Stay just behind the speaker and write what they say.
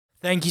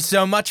Thank you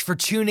so much for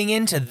tuning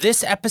in to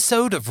this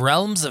episode of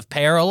Realms of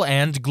Peril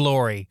and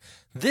Glory.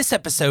 This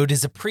episode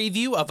is a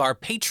preview of our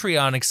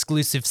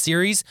Patreon-exclusive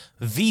series,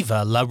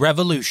 Viva la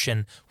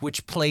Revolution,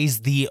 which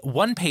plays the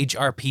one-page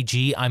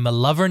RPG I'm a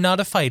Lover Not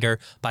a Fighter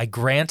by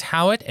Grant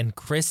Howitt and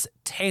Chris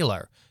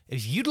Taylor.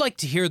 If you'd like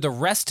to hear the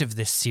rest of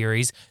this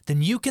series,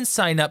 then you can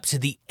sign up to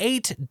the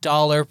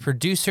 $8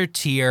 producer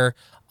tier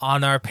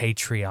on our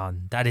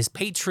Patreon. That is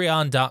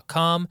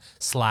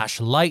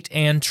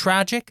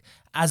patreon.com/lightandtragic.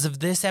 As of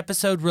this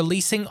episode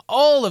releasing,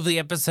 all of the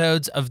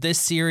episodes of this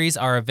series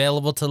are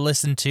available to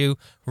listen to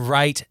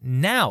right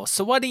now.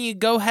 So why don't you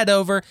go head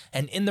over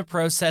and in the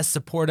process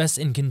support us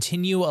and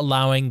continue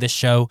allowing the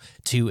show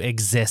to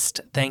exist.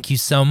 Thank you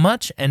so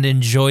much and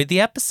enjoy the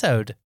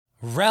episode.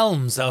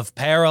 Realms of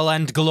Peril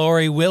and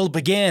Glory will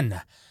begin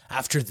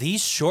after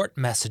these short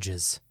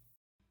messages.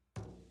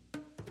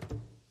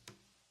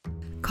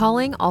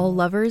 Calling all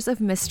lovers of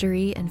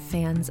mystery and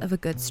fans of a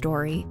good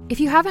story. If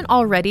you haven't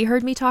already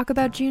heard me talk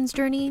about June's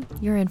Journey,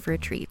 you're in for a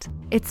treat.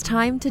 It's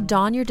time to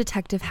don your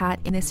detective hat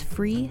in this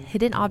free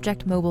hidden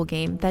object mobile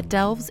game that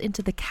delves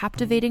into the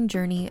captivating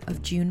journey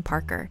of June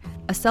Parker,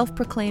 a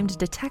self-proclaimed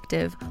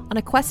detective on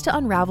a quest to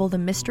unravel the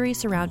mystery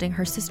surrounding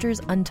her sister's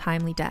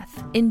untimely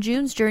death. In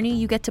June's Journey,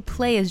 you get to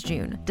play as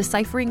June,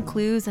 deciphering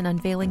clues and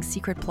unveiling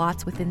secret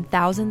plots within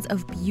thousands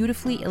of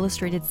beautifully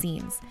illustrated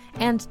scenes.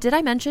 And did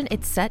I mention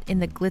it's set in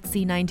the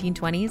glitzy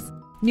 1920s?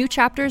 New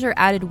chapters are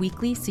added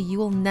weekly, so you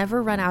will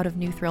never run out of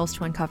new thrills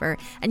to uncover,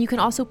 and you can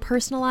also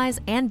personalize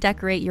and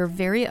decorate your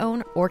very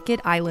own Orchid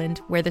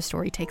Island where the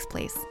story takes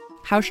place.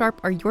 How sharp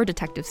are your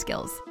detective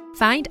skills?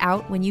 Find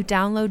out when you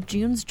download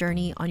June's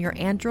Journey on your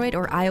Android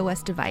or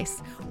iOS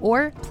device,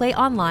 or play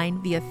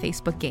online via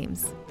Facebook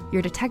Games.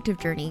 Your detective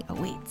journey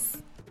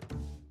awaits.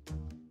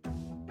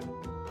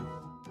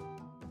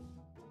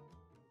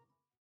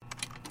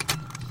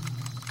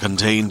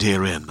 Contained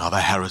herein are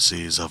the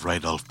heresies of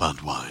Radolf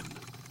Burntwine,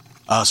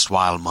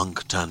 erstwhile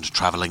monk turned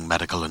traveling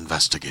medical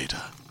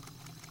investigator.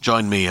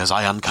 Join me as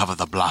I uncover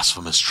the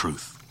blasphemous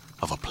truth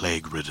of a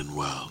plague-ridden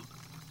world,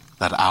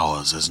 that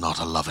ours is not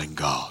a loving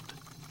God,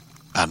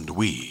 and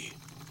we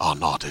are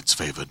not its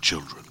favored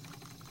children.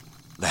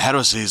 The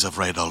heresies of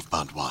Radolf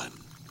Burntwine,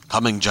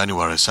 coming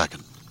January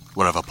 2nd,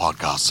 wherever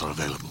podcasts are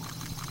available.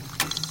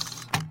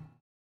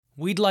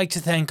 We'd like to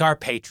thank our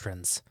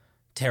patrons,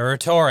 Terra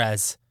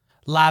Torres,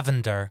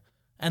 Lavender,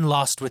 and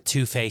Lost with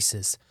Two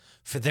Faces,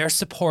 for their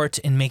support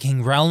in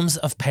making Realms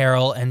of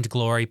Peril and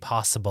Glory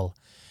possible.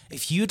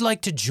 If you'd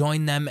like to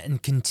join them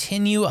and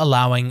continue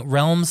allowing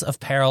Realms of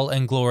Peril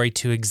and Glory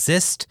to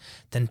exist,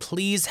 then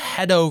please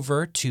head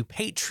over to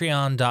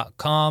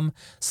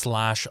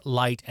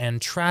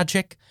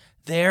patreon.com/lightandtragic.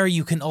 There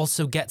you can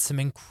also get some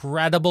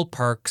incredible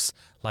perks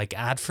like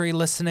ad-free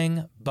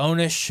listening,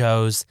 bonus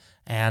shows,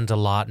 and a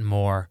lot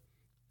more.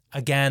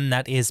 Again,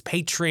 that is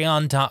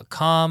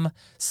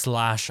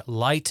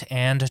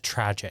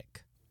patreon.com/lightandtragic.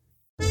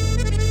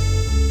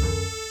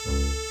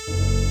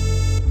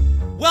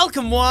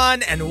 Welcome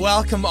one and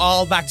welcome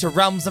all back to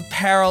Realms of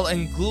Peril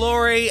and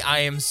Glory. I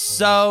am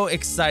so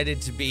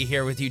excited to be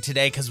here with you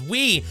today because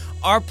we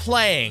are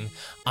playing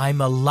I'm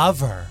a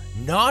Lover,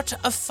 Not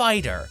a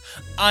Fighter,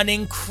 an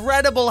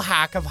incredible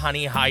hack of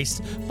Honey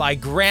Heist by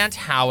Grant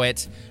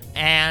Howitt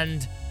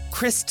and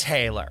Chris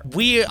Taylor.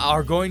 We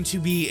are going to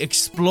be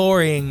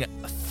exploring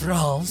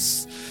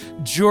France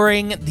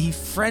during the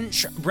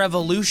French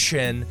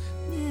Revolution.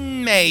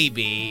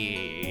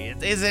 Maybe.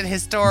 Is it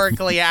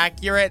historically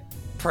accurate?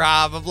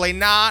 Probably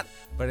not,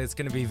 but it's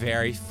going to be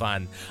very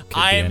fun.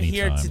 I am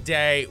here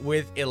today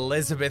with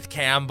Elizabeth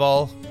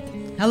Campbell.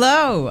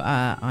 Hello,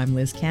 I'm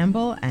Liz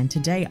Campbell, and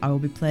today I will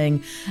be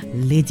playing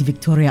Lady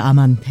Victoria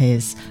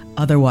Amantes,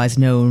 otherwise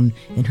known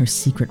in her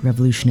secret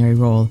revolutionary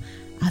role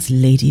as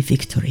Lady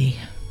Victory.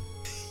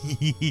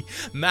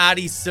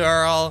 Maddie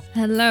Searle.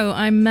 Hello,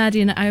 I'm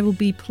Maddie, and I will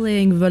be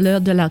playing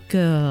Voleur de la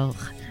Cour,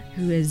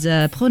 who is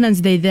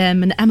pronouns they,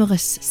 them, an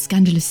amorous,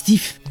 scandalous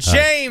thief.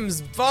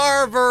 James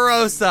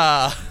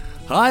Barbarossa.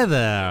 Hi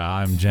there,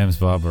 I'm James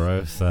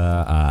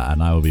Barbarossa,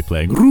 and I will be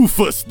playing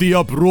Rufus the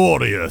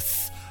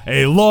Uproarious,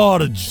 a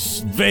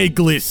large,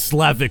 vaguely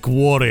Slavic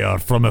warrior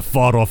from a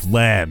far-off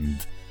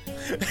land.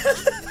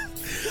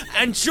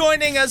 And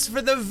joining us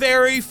for the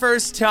very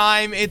first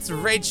time, it's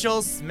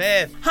Rachel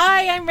Smith.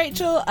 Hi, I'm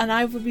Rachel, and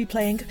I will be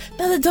playing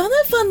Belladonna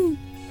von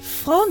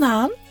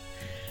Frohnan.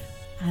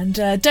 And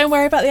don't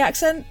worry about the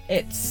accent,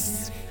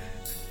 it's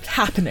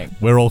happening.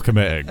 We're all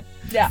committing.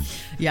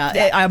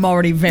 Yeah, I'm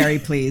already very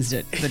pleased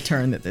at the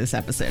turn that this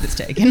episode has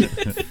taken.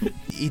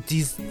 It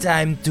is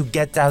time to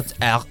get out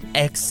our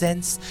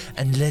accents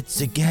and let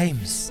the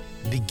games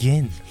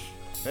begin.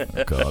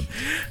 Oh, God.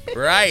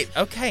 Right,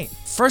 okay.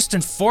 First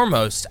and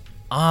foremost,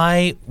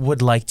 I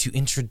would like to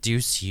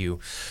introduce you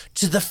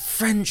to the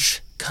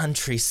French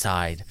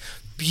countryside.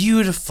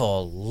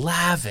 Beautiful,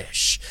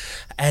 lavish,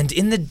 and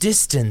in the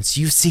distance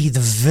you see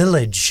the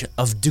village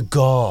of De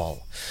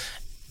Gaulle.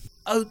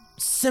 A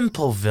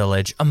simple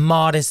village, a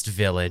modest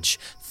village,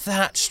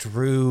 thatched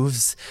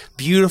roofs,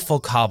 beautiful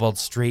cobbled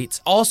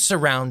streets, all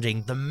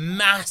surrounding the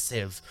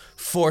massive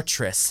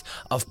fortress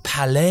of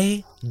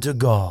Palais de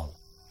Gaulle.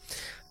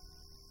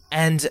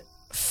 And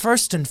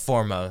first and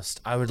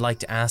foremost, I would like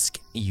to ask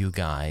you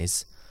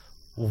guys,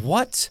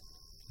 what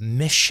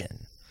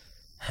mission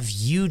have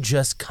you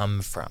just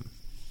come from?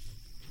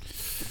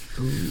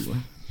 Ooh.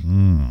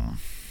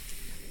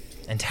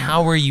 And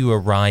how are you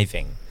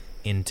arriving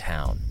in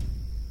town?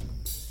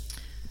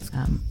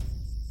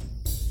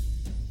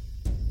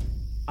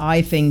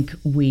 I think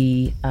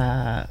we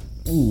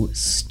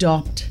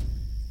stopped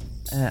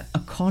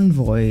a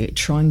convoy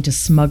trying to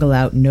smuggle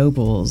out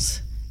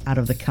nobles out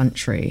of the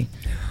country.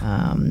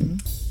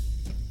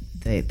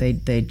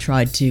 They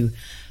tried to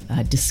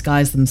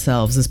disguise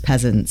themselves as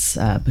peasants,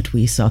 but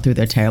we saw through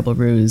their terrible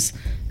ruse,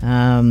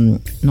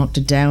 knocked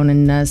it down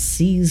and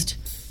seized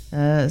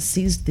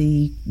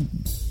the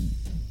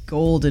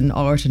gold and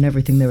art and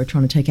everything they were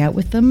trying to take out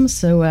with them.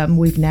 So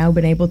we've now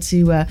been able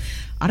to,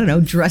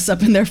 dress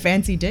up in their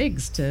fancy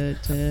digs to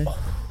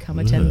come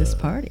attend this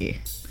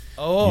party.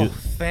 Oh,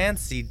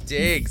 fancy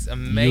digs.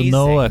 Amazing. You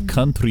know, a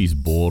country's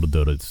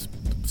border is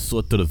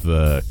sort of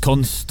a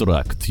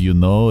construct, you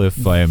know.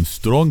 If I am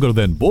stronger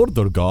than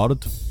border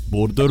guard,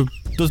 border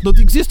does not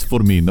exist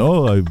for me,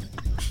 no? I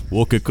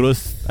walk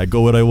across, I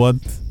go where I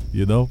want,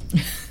 you know.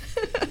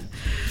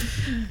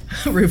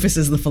 Rufus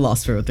is the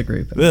philosopher of the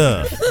group.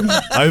 Yeah,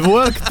 I've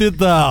worked it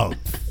out.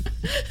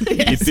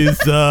 Yes. It is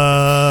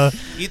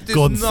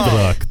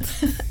construct.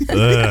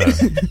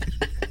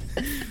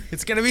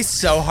 It's going to be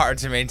so hard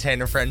to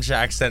maintain a French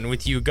accent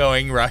with you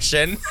going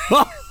Russian.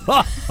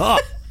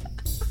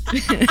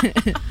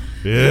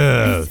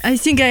 Yes. I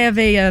think I have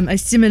a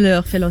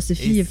similar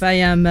philosophy. If I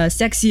am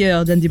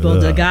sexier than the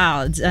border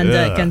guards and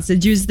can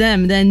seduce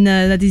them, then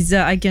that is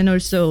I can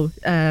also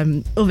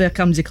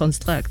overcome the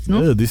construct.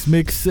 No, Yeah, this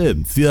makes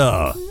sense,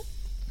 yeah.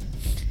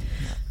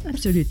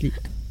 absolutely.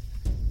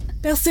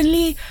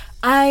 Personally,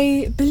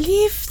 I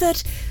believe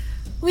that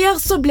we are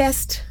so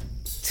blessed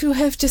to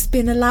have just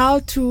been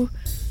allowed to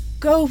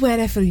go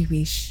wherever we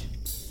wish.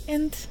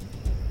 And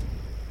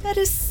that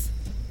is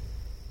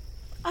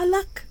our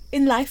luck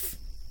in life.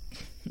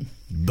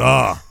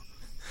 Da.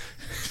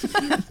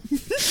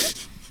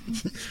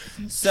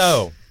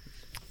 So,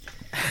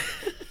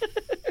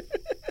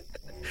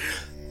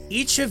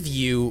 each of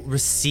you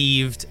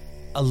received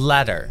a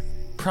letter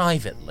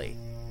privately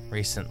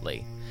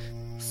recently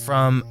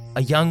from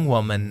a young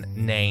woman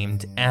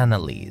named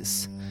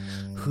Annalise,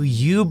 who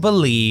you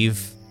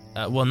believe,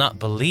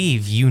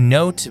 you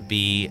know to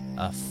be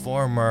a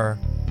former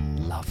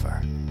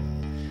lover.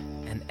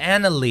 And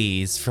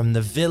Annalise from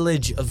the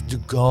village of de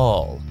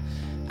Gaulle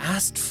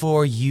asked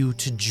for you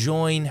to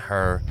join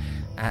her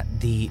at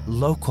the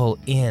local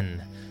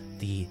inn,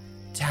 the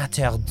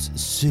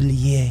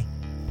Tatard-Soulier.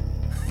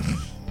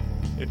 Oh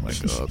my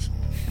god.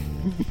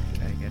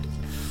 Very good.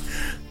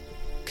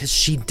 Because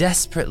she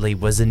desperately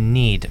was in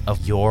need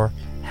of your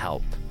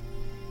help.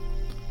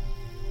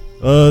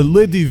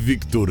 Lady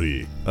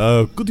Victory,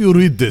 could you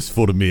read this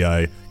for me?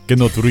 I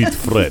cannot read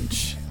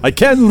French. I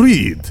can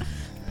read,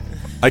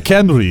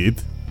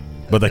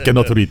 but I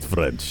cannot read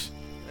French.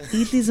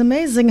 It is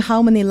amazing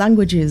how many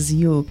languages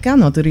you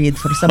cannot read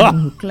for someone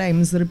who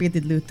claims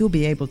repeatedly to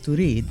be able to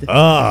read.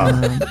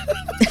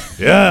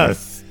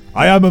 Yes,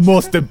 I am a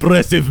most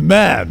impressive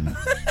man.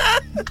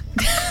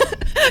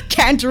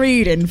 Can't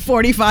read in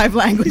 45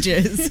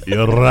 languages.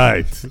 You're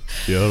right.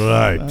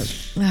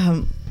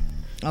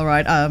 All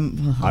right.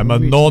 I'm a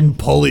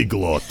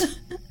non-polyglot.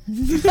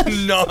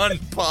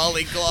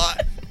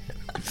 Non-polyglot.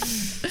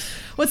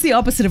 What's the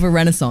opposite of a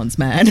Renaissance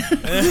man?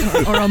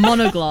 Or a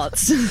monoglot.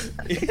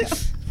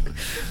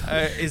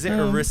 Is it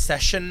a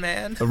recession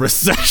man? A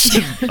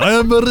recession. I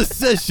am a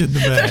recession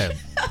man.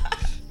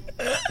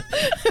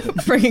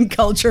 Bringing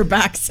culture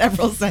back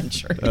several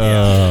centuries.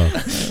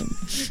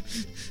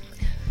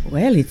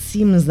 Well, it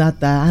seems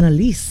that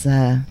Annalise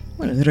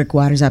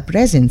requires a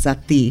presence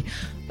at the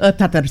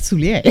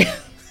Tatard-Soulier.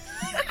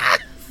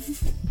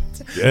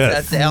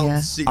 Yes.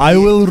 That's I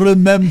will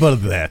remember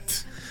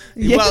that.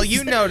 Well,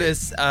 you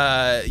notice,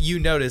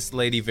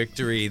 Lady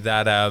Victory,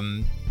 that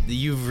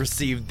you've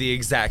received the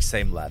exact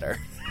same letter.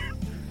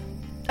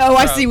 Oh,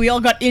 I see. We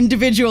all got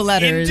individual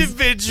letters.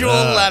 Individual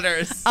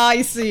letters.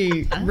 I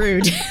see.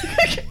 Rude.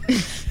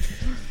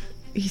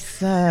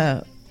 It's,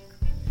 I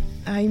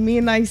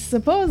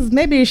suppose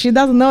maybe she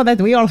doesn't know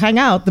that we all hang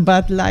out,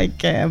 but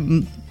like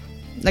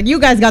you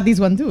guys got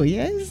these one too,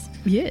 yes?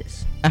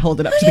 Yes. I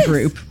hold it up to the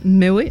group.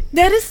 Mais oui.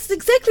 That is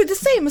exactly the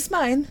same as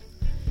mine.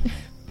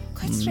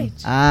 Quite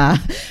strange.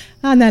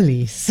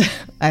 Annalise,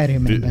 I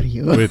remember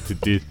you. Wait,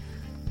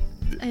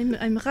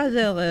 I'm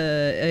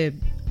rather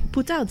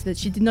put out that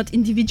she did not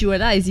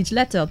individualize each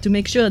letter to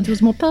make sure it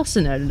was more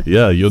personal.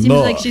 Yeah, Seems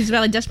like she's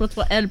very desperate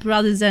for help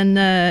rather than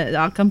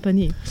our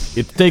company.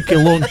 it take a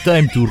long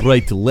time to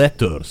write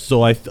letters,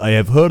 so I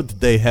have heard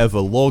they have a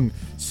long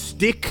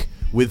stick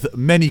with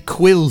many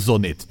quills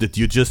on it that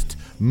you just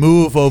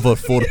move over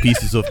 4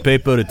 pieces of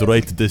paper and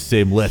write the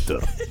same letter.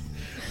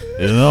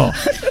 You know?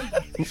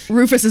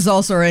 Rufus is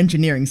also our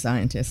engineering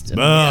scientist.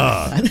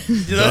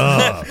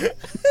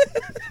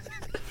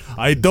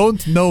 I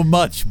don't know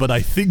much, but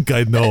I think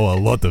I know a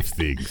lot of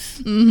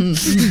things.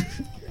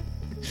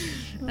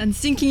 And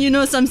thinking you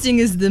know something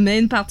is the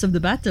main part of the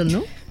battle,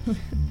 no?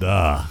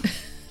 Duh.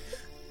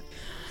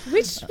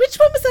 Which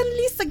one was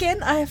Annalise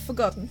again? I have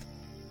forgotten.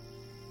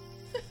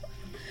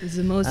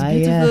 The most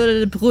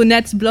beautiful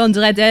brunette blonde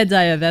redhead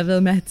I have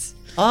ever met.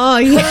 Oh,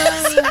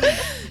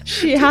 yes.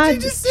 She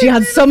had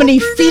so many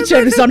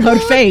features on her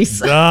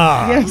face.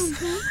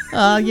 Yes.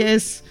 Oh,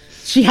 yes.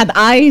 She had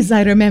eyes.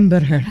 I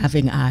remember her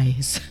having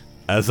eyes.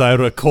 As I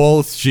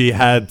recall, she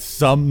had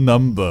some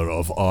number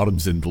of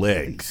arms and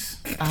legs.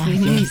 Ah,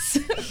 yes.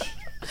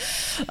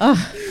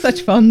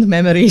 Such fond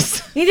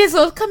memories. It is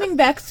all coming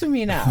back to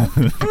me now.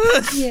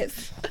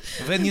 Yes.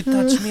 When you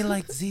touch me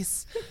like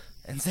this,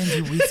 and then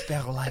you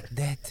whisper like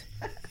that.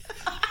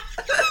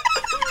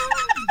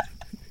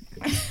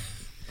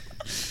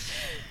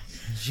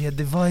 She had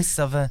the voice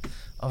of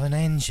an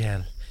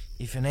angel,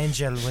 if an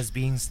angel was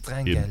being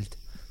strangled.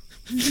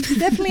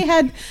 Definitely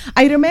had.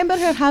 I remember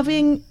her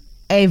having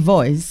a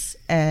voice.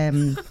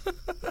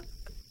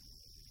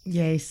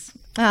 Yes.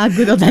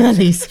 Good old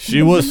Annalise.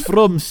 She was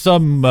from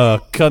some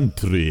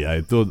country.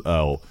 I don't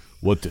know.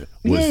 What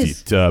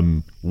was it?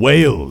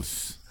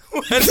 Wales.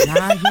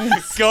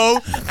 Yes. Go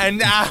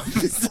and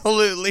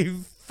absolutely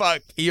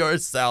fuck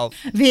yourself.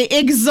 The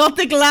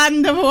exotic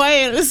land of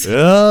Wales.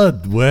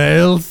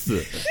 Wales.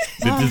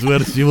 This is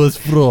where she was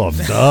from,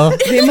 huh?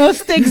 The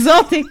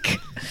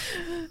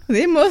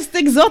most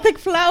exotic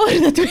flower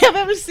that we have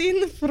ever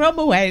seen from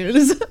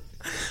Wales.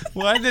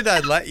 Why did I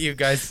let you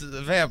guys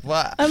vamp?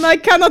 What? And I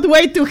cannot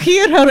wait to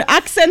hear her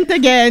accent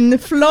again,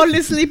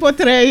 flawlessly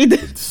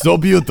portrayed. So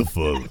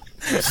beautiful.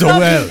 So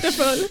Welsh.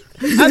 Beautiful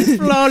and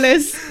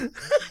flawless.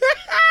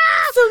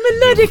 So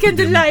melodic and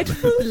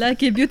delightful.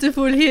 Like a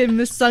beautiful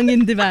hymn sung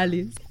in the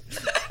valleys.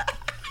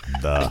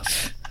 Duh.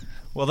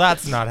 Well,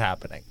 that's not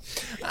happening.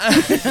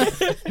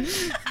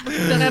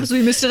 Perhaps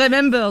we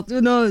misremembered.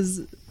 Who knows?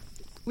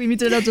 We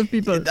meet a lot of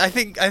people. I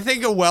think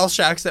a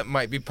Welsh accent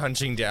might be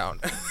punching down.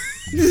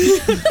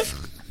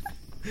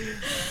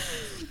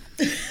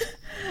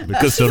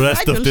 Because the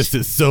rest of this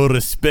is so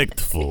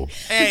respectful.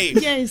 Hey,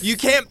 Yes. you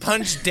can't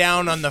punch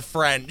down on the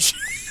French.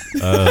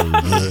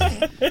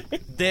 Yeah.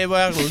 They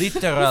were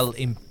literal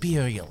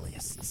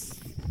imperialists.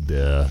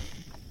 It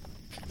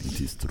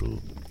is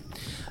true.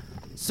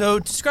 So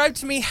describe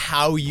to me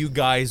how you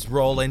guys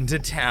roll into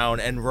town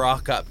and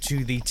rock up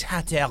to the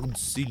Tattered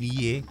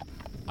Soulier.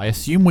 I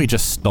assume we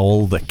just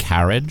stole the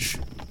carriage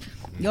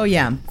Oh,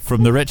 yeah.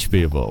 from the rich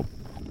people.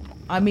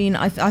 I mean,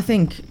 I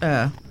think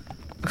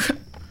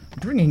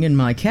bringing in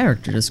my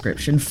character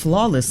description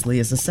flawlessly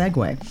is a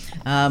segue.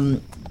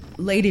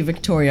 Lady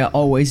Victoria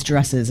always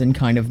dresses in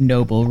kind of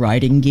noble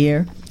riding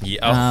gear.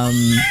 Yeah.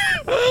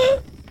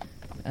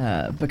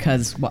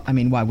 Because,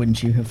 why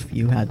wouldn't you have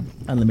you had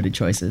unlimited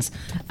choices?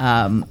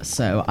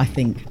 So I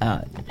think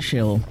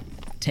she'll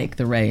take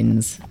the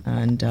reins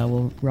and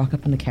we'll rock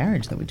up in the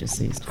carriage that we just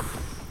seized.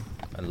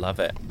 I love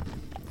it.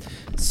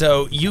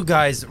 So you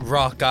guys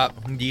rock up,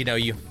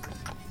 you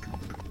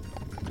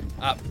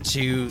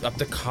up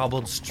the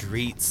cobbled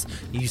streets.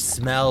 You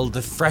smell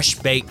the fresh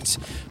baked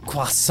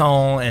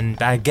croissants and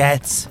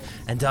baguettes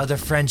and other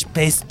French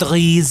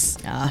pastries.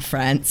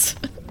 France.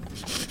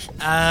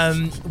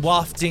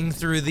 Wafting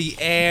through the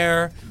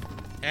air,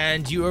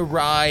 and you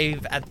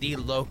arrive at the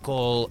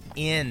local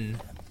inn,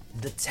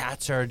 the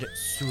Tattered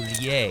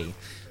Soulier,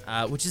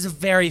 which is a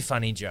very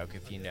funny joke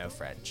if you know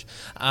French.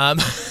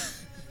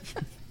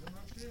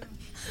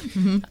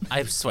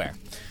 I swear.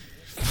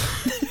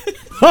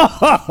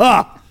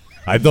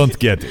 I don't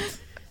get it.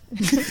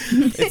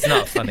 It's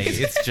not funny.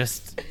 It's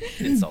just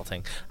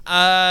insulting.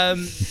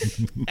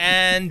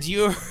 And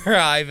you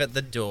arrive at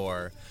the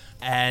door,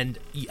 and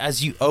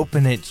as you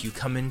open it, you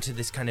come into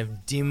this kind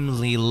of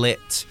dimly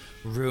lit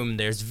room.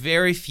 There's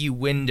very few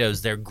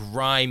windows. They're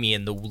grimy,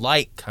 and the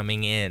light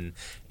coming in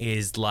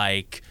is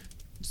like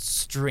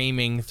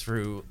streaming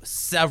through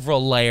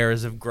several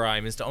layers of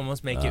grime, is to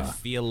almost make it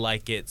feel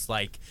like it's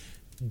like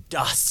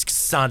dusk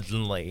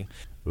suddenly.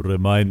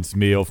 Reminds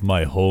me of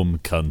my home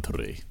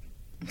country.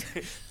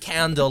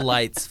 Candle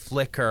lights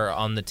flicker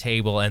on the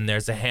table, and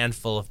there's a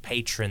handful of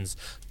patrons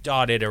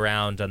dotted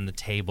around on the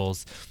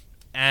tables.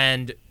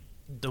 And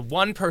the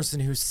one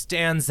person who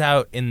stands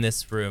out in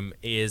this room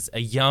is a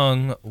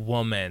young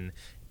woman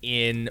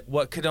in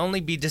what could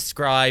only be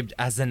described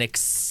as an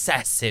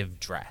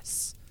excessive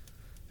dress.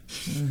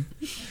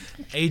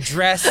 A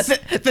dress...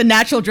 The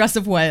natural dress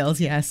of Wales,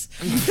 yes.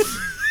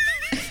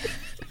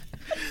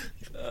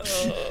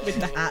 With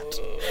the hat.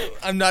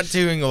 I'm not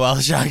doing a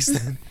Welsh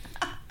accent.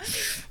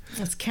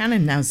 That's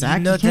canon now, Zach.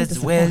 You know can't that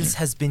disappoint. Wales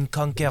has been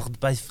conquered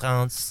by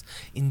France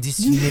in this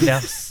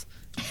universe.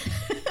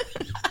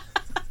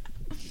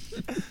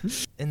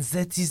 And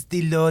that is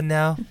the law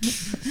now.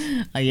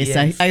 Yes,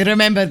 Yes. I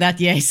remember that,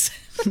 yes.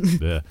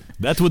 Yeah.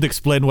 That would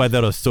explain why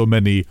there are so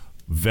many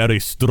very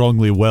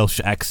strongly Welsh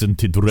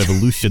accented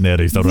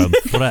revolutionaries around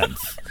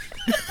France.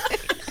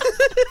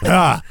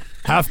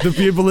 Half the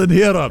people in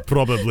here are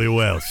probably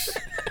Welsh.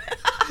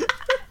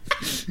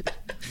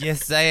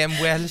 Yes, I am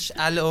Welsh.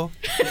 Hello.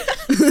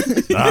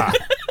 Ah.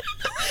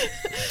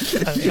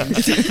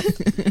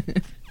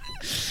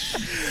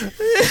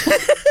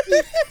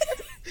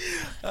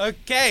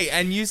 Okay,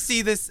 and you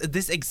see this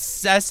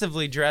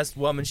excessively dressed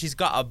woman. She's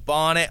got a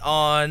bonnet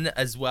on,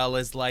 as well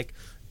as like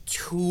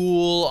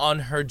tulle on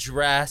her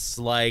dress.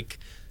 Like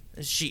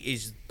she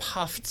is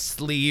puffed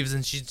sleeves,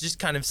 and she's just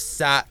kind of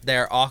sat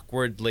there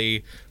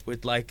awkwardly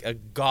with like a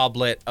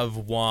goblet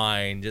of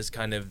wine, just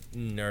kind of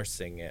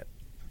nursing it.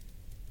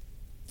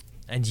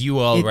 And you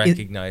all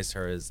recognize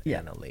her as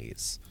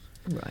Annalise.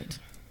 Right.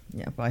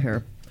 Yeah, by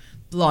her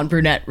blonde,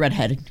 brunette,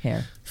 redheaded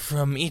hair.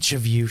 From each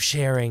of you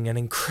sharing an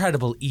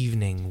incredible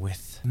evening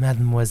with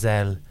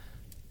Mademoiselle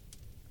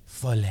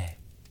Follet.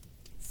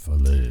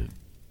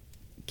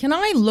 Can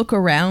I look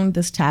around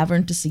this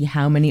tavern to see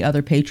how many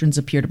other patrons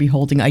appear to be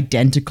holding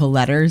identical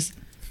letters?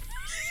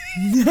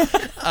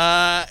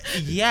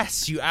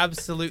 Yes, you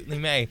absolutely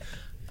may.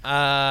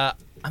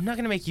 I'm not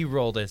gonna make you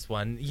roll this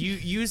one.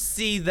 You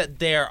see that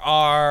there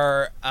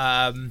are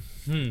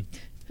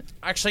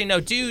Actually, no.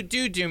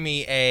 Do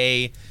me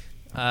a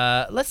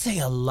let's say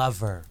a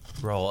lover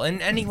roll,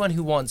 and anyone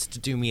who wants to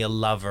do me a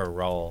lover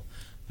roll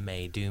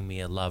may do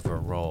me a lover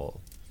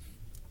roll.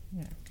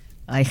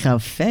 I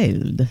have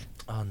failed.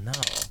 Oh no.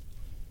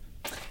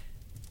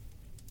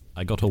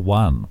 I got a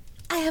 1.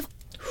 I have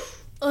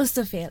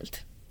also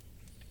failed.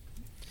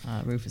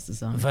 Rufus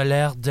is on.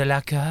 Valère de la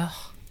Coeur.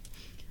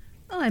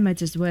 Oh, I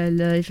might as well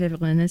if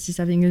everyone else is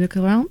having a look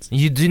around.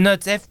 You do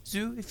not have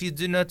to if you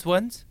do not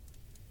want.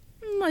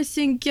 I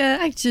think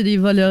actually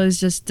Valère is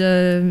just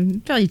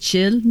very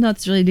chill.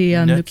 Not really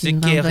Not looking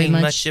around very caring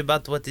much. much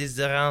about what is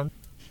around.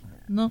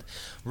 No.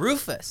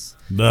 Rufus.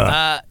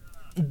 Duh.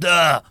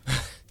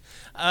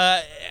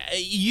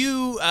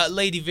 You,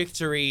 Lady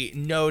Victory,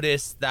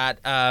 notice that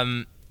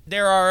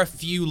there are a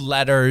few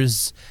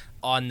letters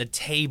on the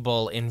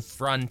table in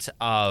front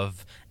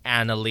of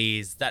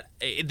Annalise that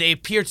they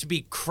appear to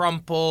be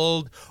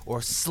crumpled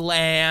or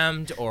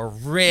slammed or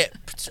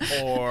ripped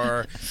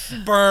or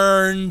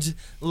burned.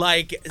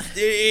 Like,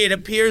 it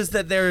appears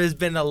that there has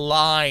been a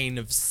line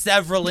of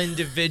several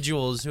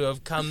individuals who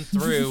have come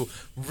through,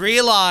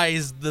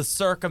 realized the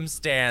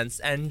circumstance,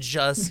 and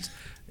just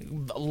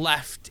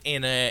left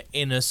in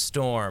a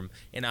storm,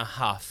 in a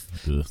huff.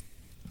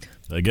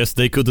 I guess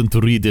they couldn't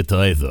read it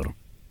either.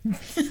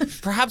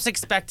 Perhaps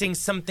expecting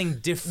something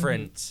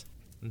different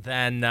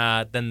than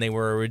they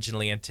were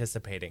originally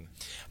anticipating.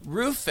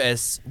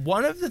 Rufus,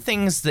 one of the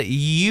things that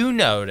you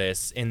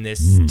notice in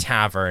this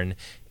tavern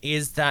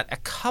is that a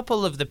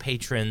couple of the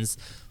patrons,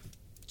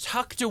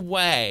 tucked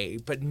away,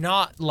 but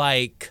not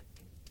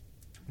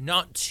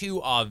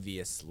too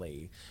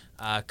obviously,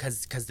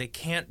 because they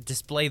can't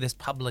display this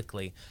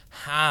publicly,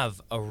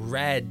 have a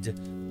red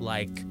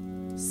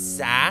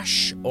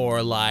sash or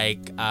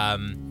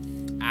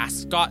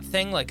ascot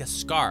thing, like a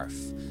scarf.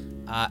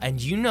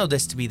 And you know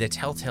this to be the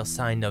telltale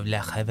sign of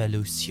La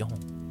Révolution.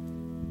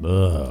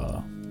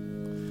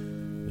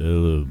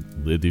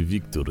 Lady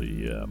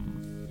Victory,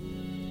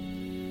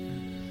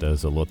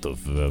 there's a lot of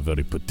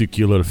very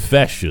particular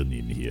fashion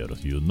in here,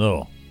 you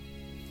know.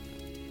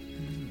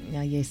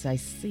 Yes, I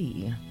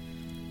see.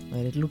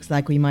 Well, it looks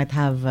like we might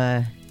have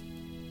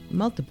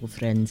multiple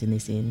friends in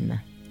this inn.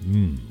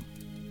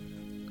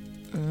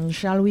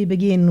 Shall we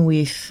begin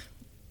with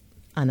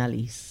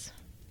Annalise?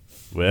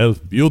 Well,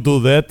 you do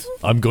that.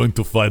 I'm going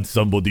to find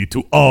somebody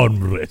to arm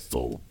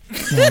wrestle.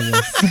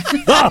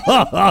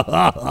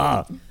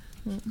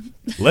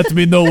 Let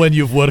me know when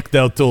you've worked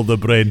out all the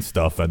brain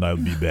stuff and I'll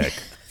be back.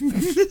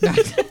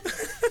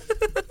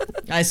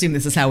 I assume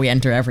this is how we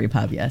enter every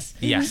pub, yes?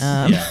 Yes.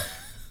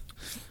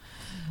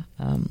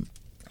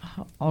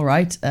 All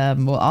right.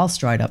 Well, I'll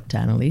stride up to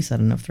Annalise. I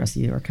don't know if the rest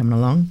of you are coming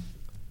along.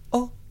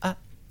 Oh,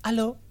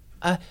 hello.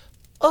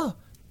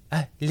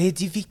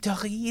 Lady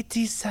Victory, it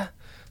is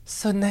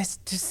so nice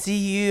to see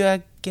you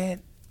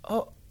again.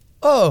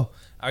 Oh.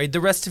 Are the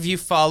rest of you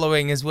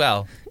following as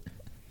well?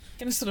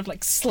 Gonna sort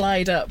of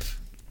slide up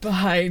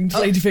behind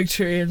Lady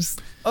Victory and just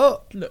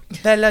look.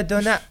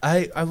 Belladonna,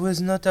 I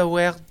was not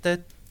aware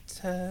that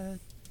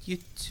you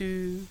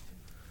two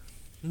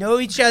know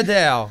each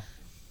other.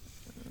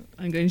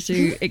 I'm going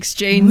to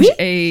exchange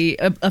a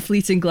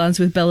fleeting glance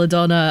with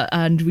Belladonna,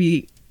 and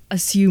we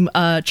assume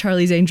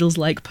Charlie's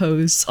Angels-like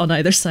pose on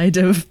either side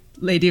of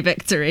Lady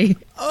Victory.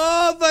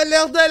 Oh,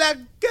 Valère de la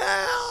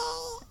Coeur!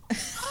 Oh,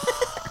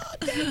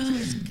 that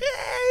is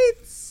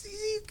great!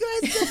 You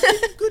guys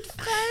have been good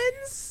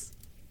friends?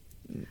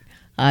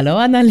 Hello,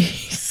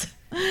 Annalise.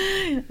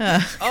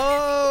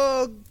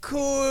 Oh,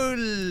 cool!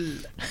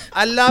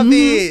 I love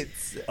it!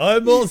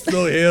 I'm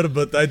also here,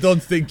 but I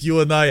don't think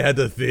you and I had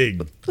a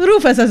thing.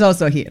 Rufus is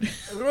also here.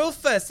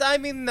 Rufus,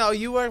 no,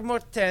 you were more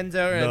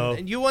tender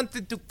and you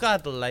wanted to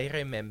cuddle, I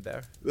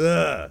remember.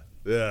 Yeah,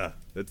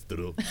 that's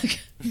true.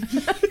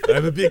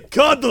 I'm a big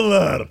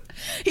cuddler.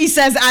 He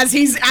says as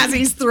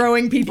he's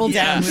throwing people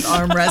down with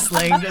arm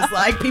wrestling, just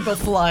like people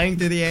flying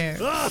through the air.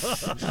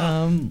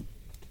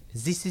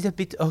 This is a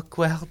bit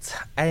awkward.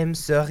 I am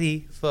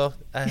sorry for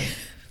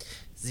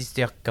the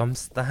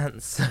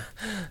circumstance.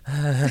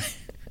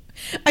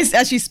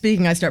 As she's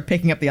speaking, I start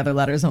picking up the other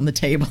letters on the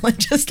table and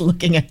just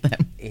looking at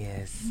them.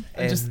 Yes.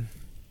 I just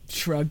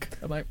shrug.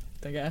 I'm like,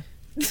 okay.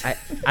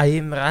 I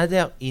am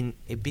rather in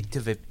a bit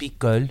of a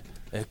pickle,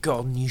 a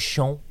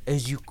cornichon,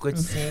 as you could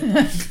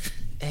say.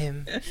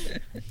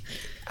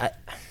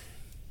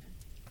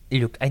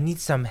 Look, I need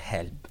some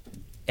help,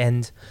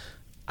 and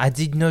I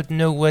did not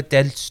know what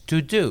else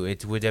to do.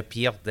 It would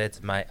appear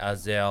that my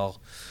other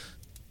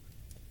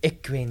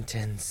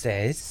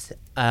acquaintances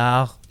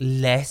are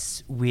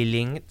less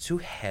willing to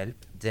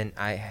help than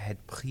I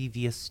had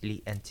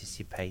previously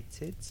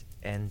anticipated,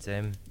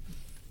 and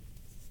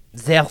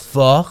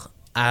therefore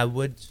I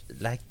would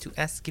like to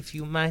ask if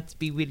you might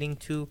be willing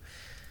to,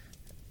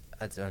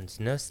 I don't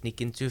know,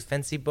 sneak into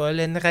Fancy Ball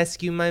and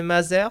rescue my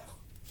mother?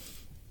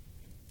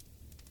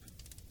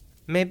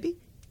 Maybe?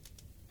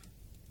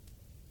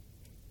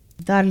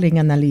 Darling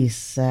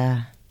Annalise,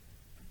 I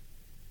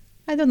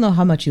don't know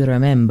how much you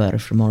remember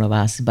from all of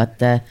us,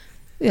 but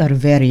we are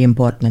very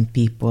important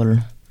people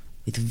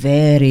with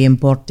very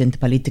important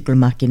political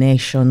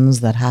machinations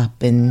that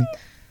happen.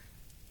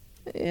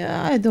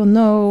 Yeah, I don't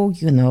know,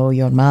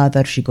 your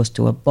mother, she goes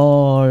to a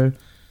ball.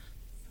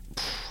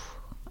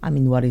 I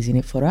mean, what is in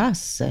it for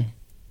us?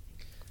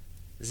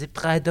 The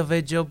pride of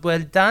a job well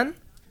done?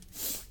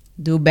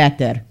 Do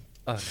better.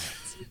 All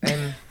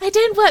right. I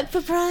don't work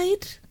for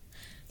pride.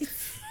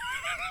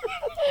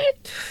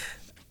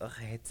 All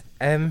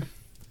right.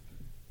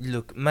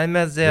 Look, my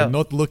mother... We're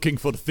not looking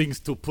for things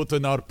to put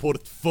in our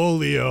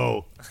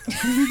portfolio.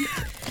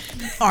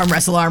 Arm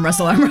wrestle.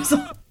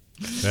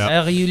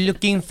 Yeah. Are you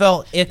looking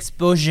for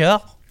exposure?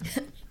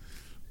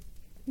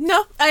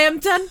 No, I am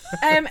done.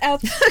 I am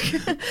out.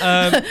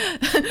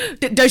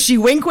 Does she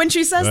wink when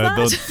she says that?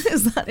 don't-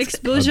 Is that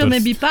Exposure may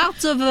be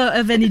part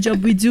of any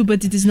job we do,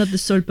 but it is not the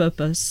sole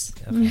purpose.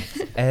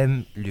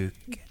 Look,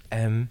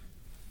 It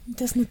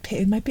does not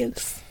pay my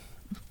bills.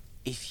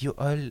 if you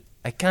all...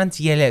 I can't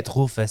yell at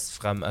Rufus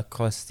from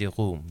across the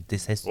room.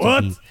 This has to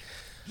What? be...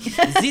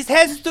 This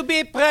has to be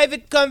a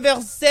private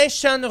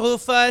conversation,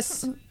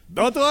 Rufus.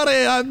 Don't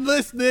worry, I'm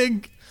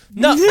listening.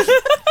 No,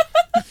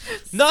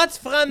 not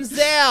from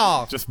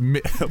there. Just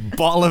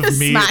bottle of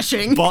meat,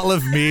 Smashing. bottle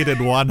of meat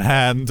in one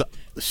hand,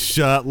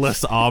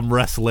 shirtless arm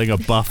wrestling a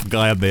buff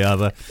guy in the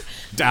other.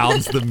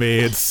 Downs the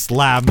meat,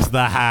 slams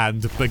the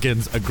hand,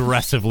 begins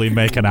aggressively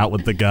making out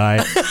with the guy.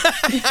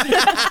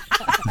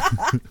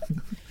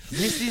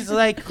 This is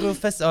like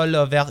Rufus all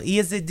over. He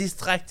is a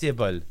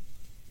distractible.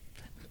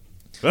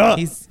 Ah,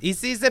 He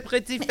sees a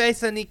pretty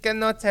face and he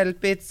cannot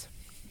help it.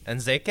 And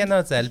they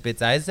cannot help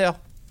it either.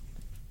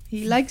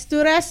 He likes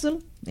to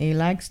wrestle.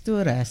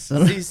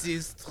 This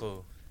is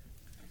true.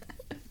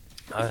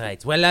 All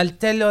right. Well, I'll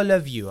tell all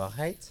of you, all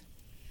right?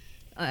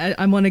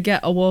 I want to get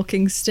a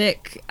walking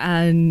stick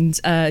and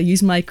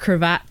use my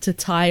cravat to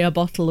tie a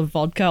bottle of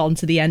vodka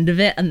onto the end of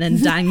it and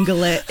then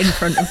dangle it in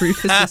front of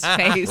Rufus's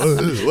face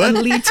what? and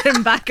lead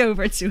him back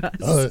over to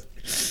us.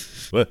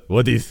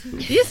 What is?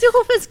 Yes,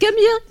 Rufus, come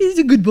here. He's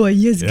a good boy.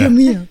 Yes, come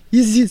here.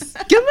 Yes.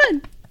 Come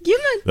on.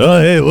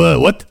 Oh, hey,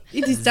 what?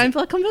 It is time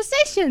for a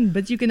conversation,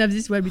 but you can have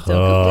this while we talk,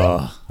 okay?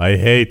 Oh, I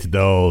hate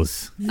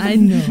those. I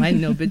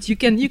know, but you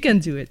can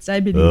do it.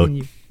 I believe in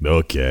you.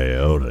 Okay,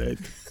 all right.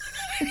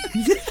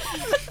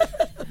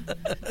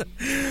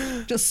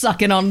 Just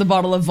sucking on the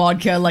bottle of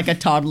vodka like a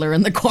toddler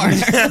in the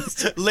corner.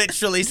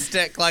 Literally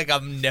stick like a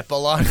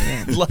nipple on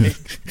it.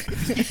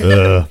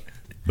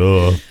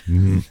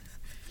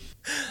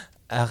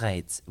 All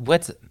right.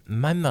 What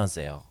my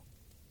mother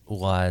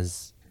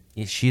was,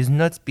 she's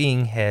not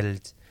being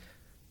held.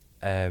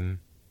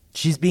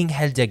 She's being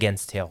held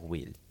against her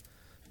will.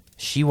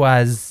 She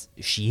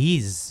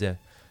is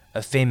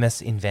a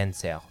famous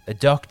inventor, a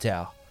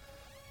doctor,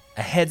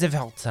 ahead of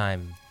her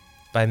time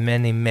by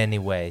many, many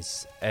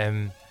ways.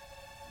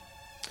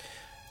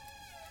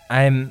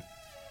 I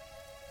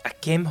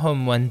came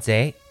home one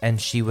day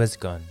and she was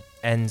gone,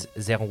 and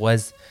there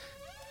was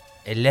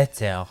a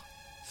letter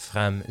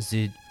from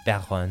the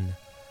Baron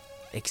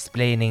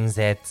explaining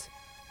that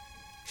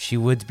she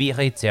would be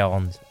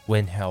returned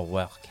when her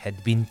work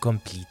had been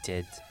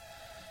completed.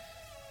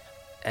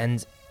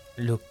 And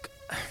look,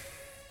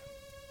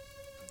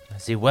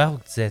 the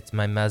work that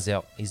my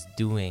mother is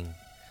doing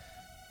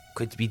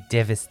could be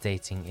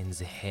devastating in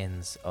the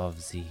hands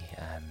of the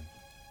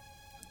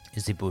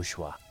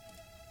bourgeois.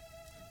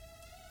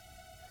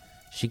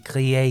 She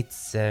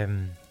creates,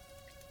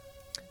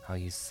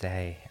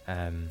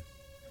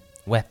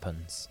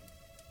 weapons.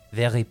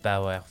 Very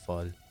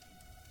powerful.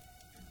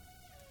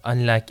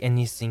 Unlike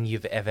anything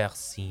you've ever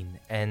seen.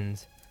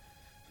 And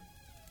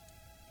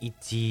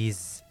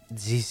this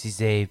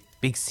is a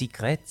big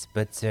secret,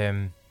 but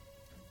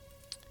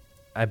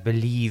I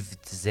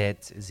believed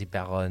that the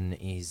Baron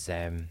is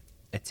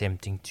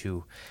attempting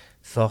to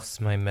force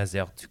my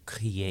mother to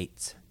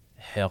create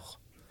her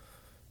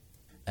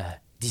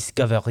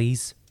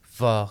discoveries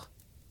for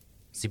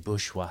the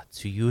bourgeois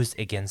to use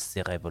against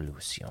the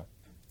revolution.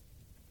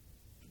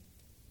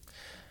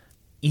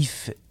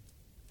 If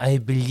I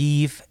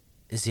believe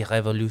the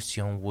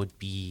revolution would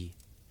be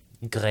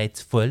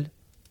grateful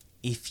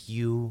if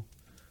you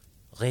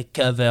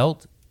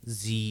recovered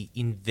the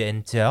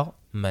inventor,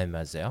 my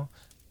mother,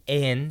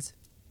 and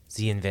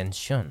the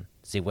invention,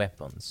 the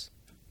weapons.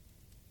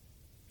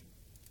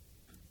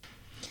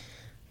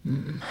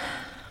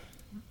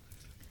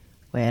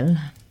 Well,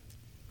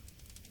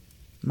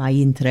 my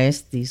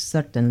interest is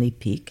certainly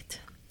piqued.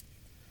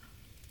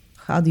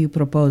 How do you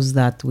propose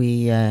that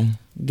we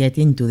get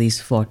into this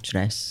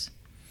fortress?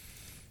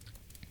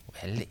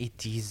 Well,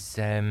 it is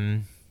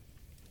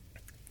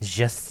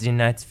just the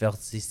night for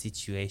the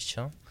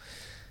situation.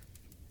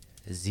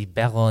 The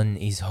Baron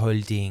is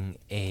holding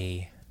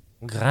a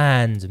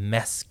grand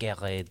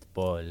masquerade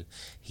ball.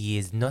 He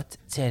is not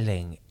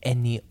telling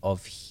any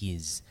of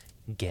his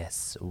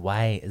guests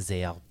why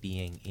they are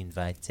being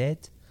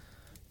invited,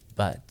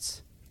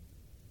 but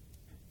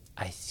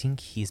I think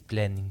he's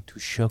planning to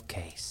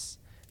showcase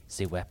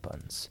the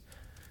weapons,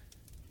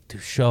 to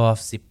show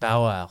off the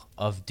power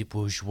of the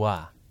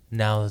bourgeois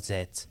now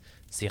that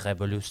the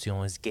revolution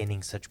is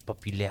gaining such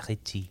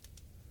popularity.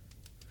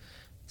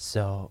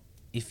 So,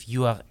 if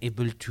you are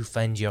able to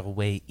find your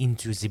way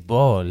into the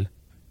ball,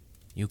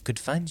 you could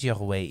find your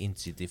way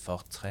into the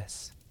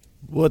fortress.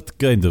 What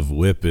kind of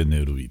weapon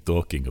are we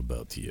talking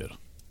about here?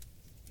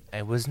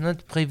 I was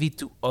not privy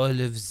to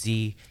all of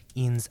the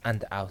ins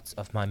and outs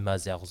of my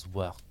mother's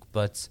work,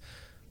 but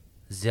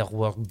there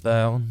were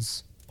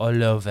burns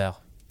all over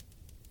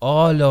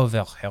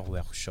her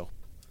workshop.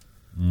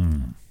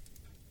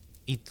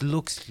 It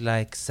looks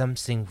like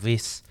something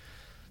with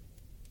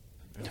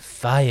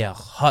fire,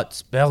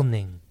 hot,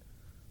 burning.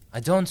 I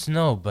don't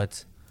know,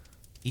 but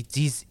it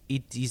is,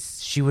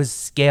 she was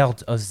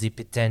scared of the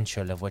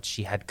potential of what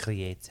she had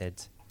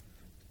created.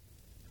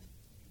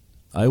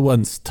 I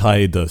once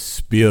tied a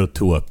spear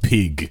to a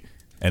pig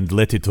and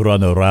let it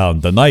run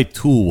around, and I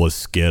too was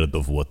scared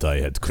of what I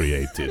had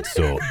created,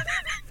 so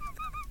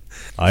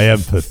I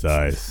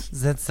empathize.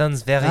 That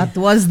sounds very... That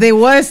was the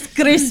worst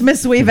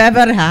Christmas we've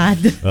ever had.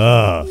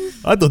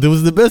 I thought it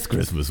was the best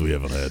Christmas we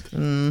ever had.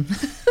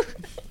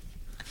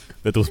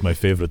 That was my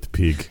favorite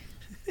pig.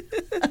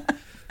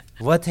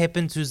 What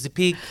happened to the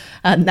pig?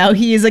 And now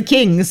he is a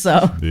king,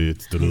 so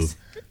It's true.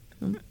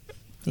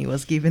 he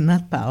was given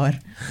that power.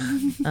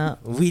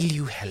 Will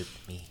you help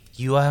me?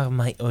 You are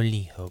my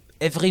only hope.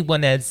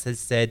 Everyone else has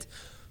said,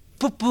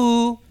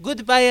 Poo-poo,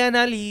 goodbye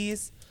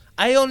Annalise.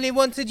 I only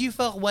wanted you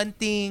for one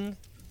thing.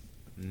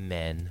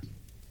 Men.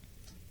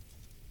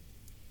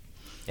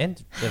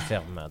 And a fair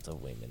amount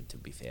of women, to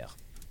be fair.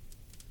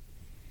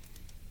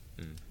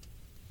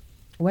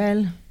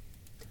 Well,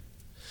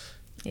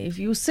 if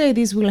you say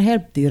this will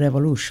help the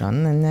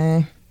revolution,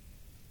 then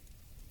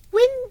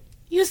When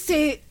you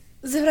say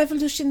the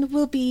revolution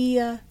will be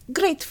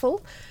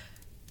grateful,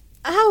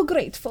 how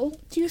grateful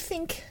do you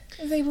think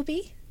they will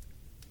be?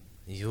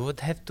 You would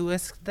have to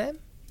ask them,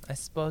 I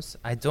suppose.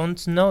 I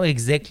don't know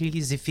exactly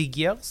the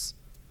figures.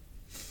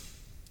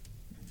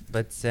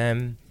 But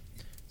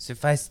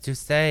suffice to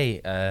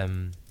say,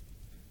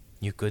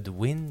 you could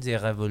win the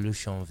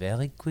revolution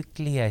very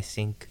quickly, I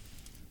think.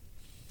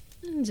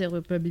 There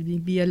will probably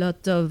be a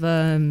lot of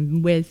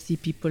wealthy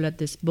people at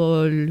this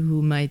ball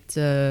who might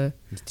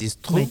It is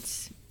true.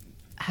 might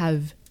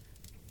have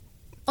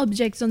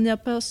objects on their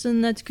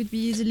person that could be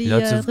easily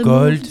Lots of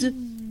removed.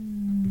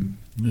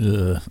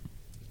 gold.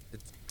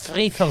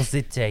 Free for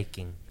the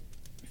taking.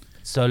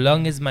 So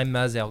long as my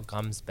mother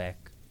comes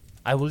back.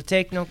 I will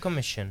take no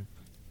commission,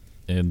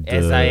 And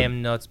as I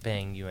am not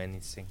paying you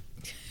anything.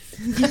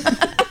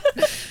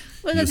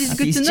 Well, that Yes. is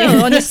good He's to know.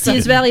 generous. Honesty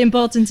is very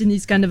important in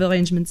these kind of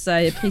arrangements. I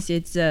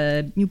appreciate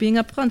you being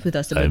upfront with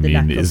us about I the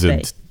lack mean, of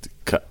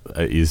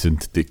pay.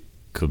 isn't the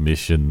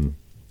commission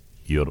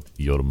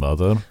your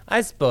mother?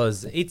 I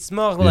suppose it's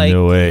more In like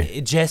a way.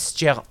 a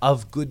gesture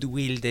of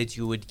goodwill that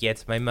you would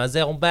get my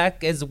mother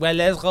back, as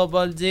well as rob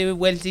all the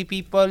wealthy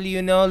people,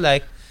 you know,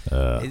 like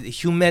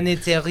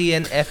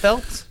humanitarian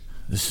effort.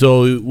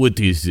 So what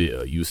is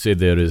you say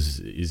there is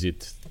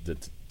it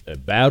that a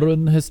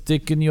baron has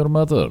taken your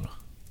mother?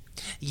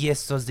 Yes,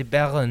 so the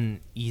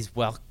Baron is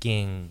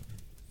working.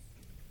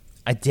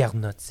 I dare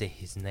not say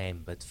his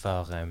name, but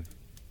for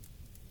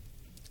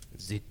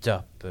the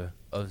top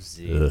of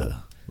the.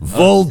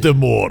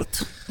 Voldemort.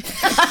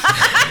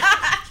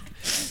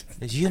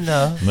 You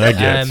know. I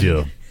get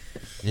you.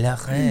 La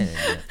Reine.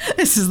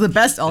 this is the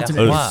best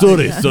alternate. Wow.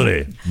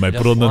 Sorry, my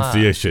Le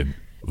pronunciation.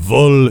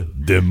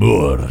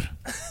 Voldemort.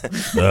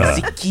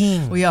 The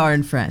King. We are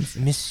in France.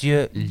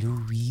 Monsieur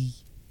Louis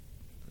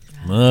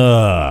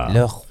Ah.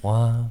 Le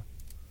Roi.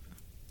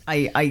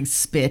 I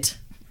spit.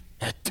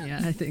 Yeah,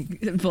 I think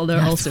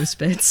Volder also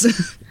spits.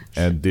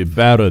 And the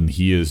baron,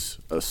 he is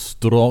a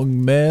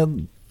strong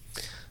man.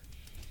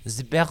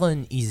 The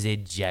Baron is a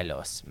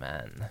jealous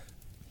man.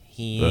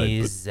 He Right,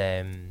 is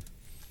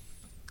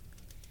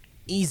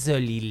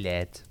easily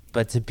led,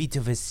 but a bit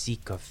of a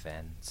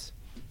sycophant.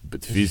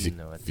 But You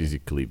know what I mean.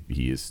 physically,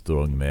 he is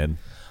strong man.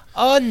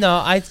 Oh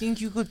no, I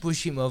think you could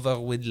push him over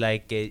with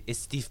like a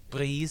stiff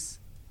breeze.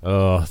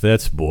 Oh,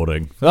 that's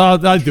boring. Oh,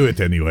 I'll do it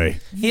anyway.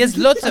 He has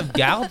lots of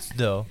guards,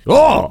 though.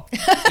 Oh!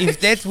 If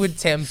that would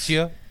tempt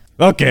you.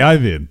 Okay,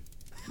 I'm in.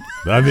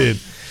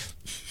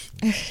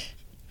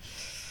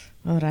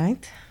 All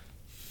right.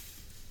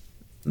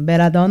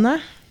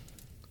 Belladonna,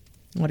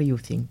 what do you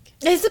think?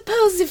 I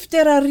suppose if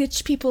there are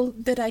rich people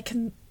that I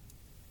can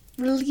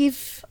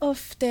relieve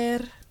of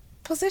their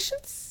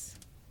possessions,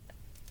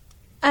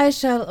 I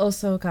shall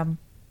also come.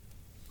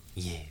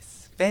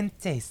 Yes,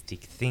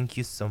 fantastic. Thank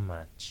you so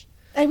much.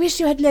 I wish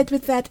you had led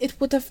with that. It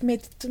would have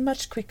made it a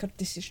much quicker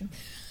decision.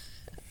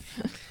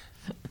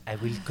 I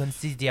will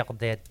consider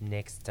that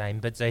next time,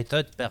 but I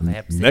thought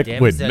perhaps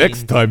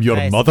next time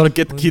your mother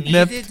get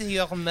kidnapped? Needed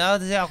your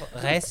mother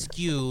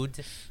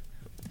rescued.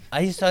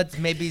 I thought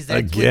maybe that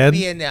Again? would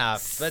be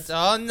enough, but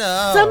oh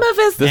no. Some of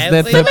us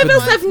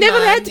have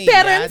never had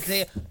parents.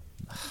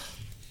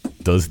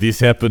 Does this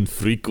happen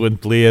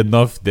frequently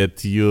enough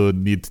that you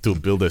need to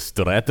build a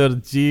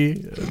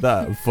strategy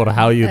for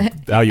how you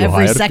Every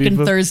hire second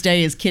people?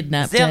 Thursday is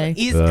kidnap There day.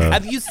 is.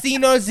 Have you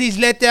seen all these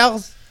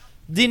letters?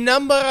 The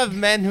number of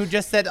men who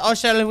just said, "Oh,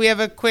 shall we have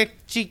a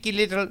quick, cheeky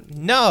little?"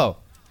 No,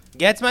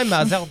 get my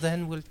mother,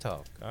 then we'll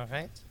talk. All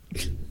right.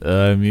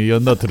 You're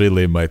not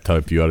really my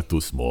type. You are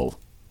too small.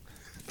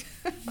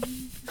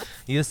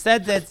 You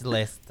said that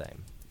last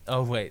time.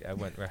 Oh wait, I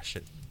went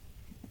Russian.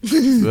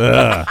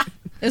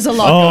 There's a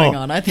lot going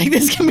on. I think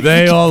this can be.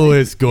 They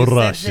always go You said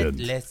Russian.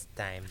 that last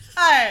time.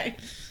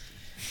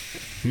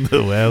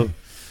 Well,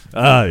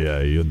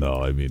 yeah,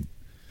 I mean,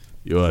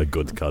 you're a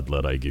good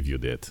cuddler. I give you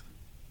that.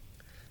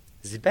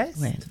 The best.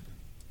 Well.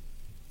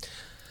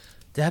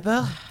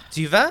 D'abord,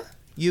 tu vas?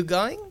 You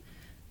going?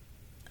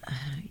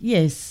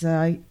 Yes,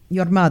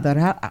 your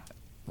mother.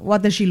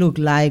 What does she look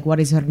like? What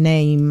is her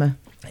name?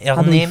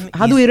 Her name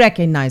How do we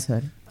recognize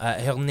her?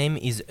 Her name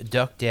is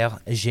Dr.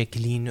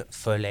 Jacqueline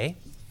Follet.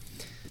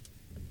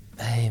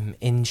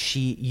 And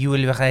you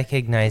will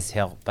recognize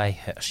her by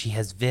her. She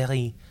has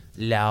very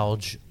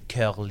large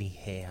curly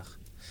hair.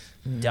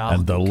 Dark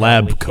And the curly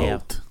lab hair.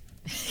 coat.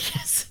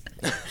 Yes.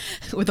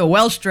 With a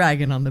Welsh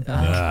dragon on the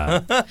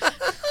back.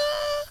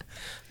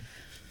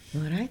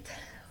 All right.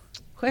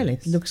 Well,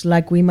 it looks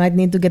like we might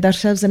need to get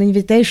ourselves an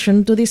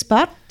invitation to this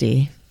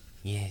party.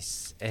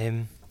 Yes.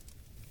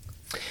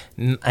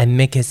 I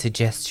make a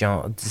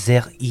suggestion.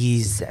 There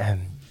is.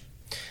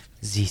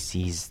 This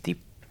is the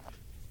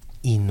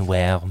inn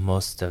where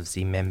most of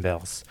the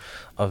members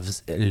of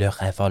Le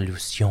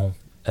Révolution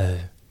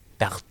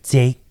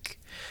partake.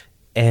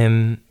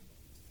 I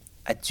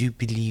do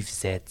believe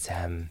that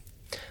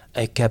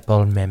a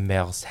couple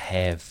members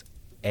have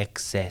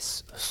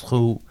access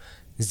through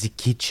the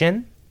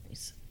kitchen.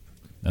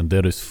 And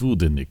there is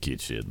food in the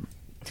kitchen.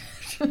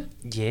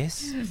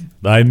 Yes.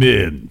 I'm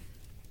in.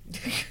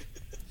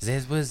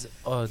 That was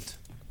odd.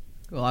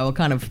 Well, I will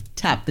kind of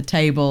tap the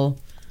table,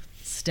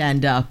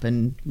 stand up,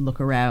 and look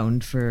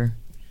around for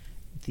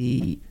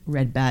the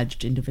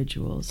red-badged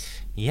individuals.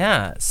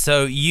 Yeah,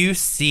 so you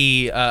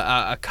see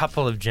a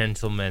couple of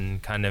gentlemen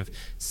kind of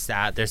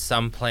sat. There's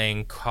some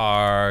playing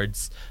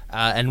cards,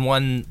 and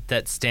one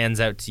that stands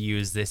out to you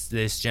is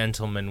this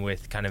gentleman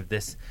with kind of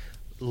this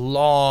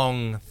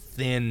long,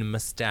 thin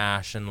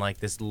mustache and like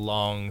this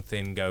long,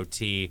 thin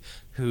goatee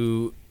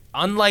who,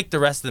 unlike the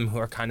rest of them who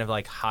are kind of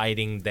like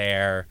hiding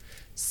their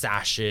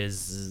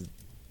sashes,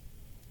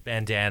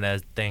 bandana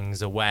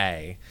things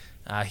away,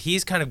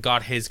 he's kind of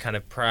got his kind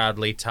of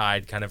proudly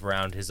tied kind of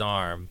around his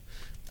arm.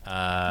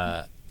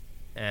 And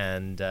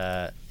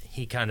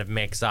he kind of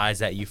makes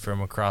eyes at you from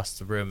across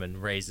the room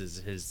and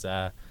raises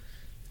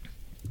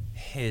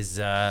his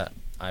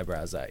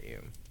eyebrows at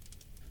you.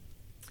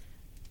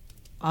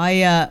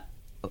 I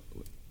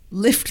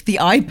lift the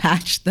eye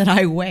patch that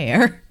I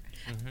wear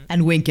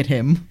and wink at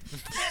him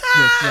with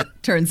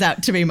what turns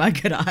out to be my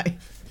good eye.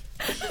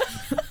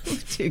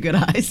 Two good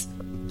eyes.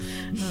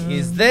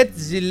 Is that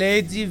the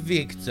Lady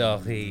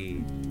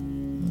Victory?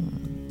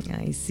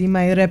 I see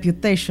my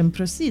reputation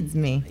precedes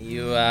me.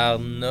 You are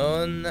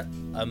known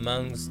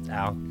amongst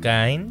our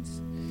kind.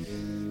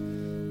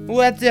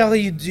 What are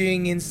you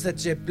doing in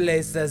such a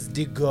place as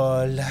De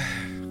Gaulle?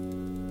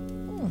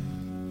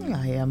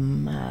 I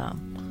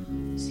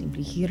am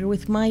simply here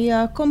with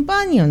my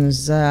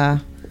companions.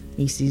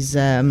 This is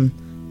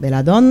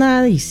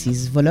Belladonna, this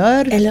is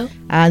Voleur. Hello.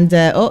 And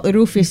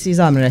Rufus is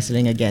arm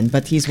wrestling again,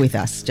 but he's with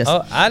us. Just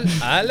Oh,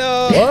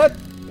 hello. What?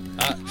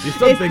 Is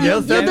something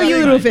else you do happening?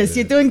 you, Rufus.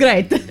 You're doing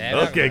great.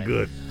 Okay,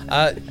 good.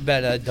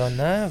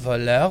 Belladonna,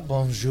 Voleur,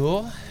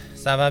 bonjour.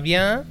 Ça va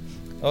bien?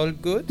 All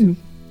good?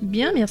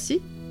 Bien,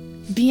 merci.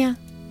 Bien.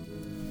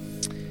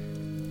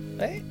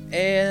 Right.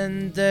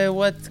 And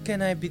what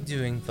can I be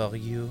doing for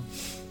you?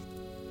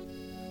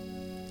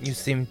 You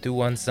seem to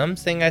want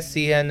something. I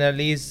see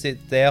Annalise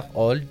sit there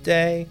all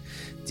day.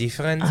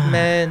 Different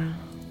men.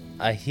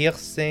 I hear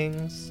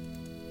things.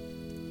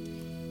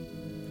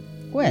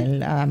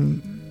 Well,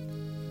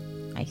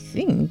 I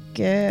think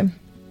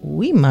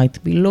we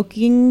might be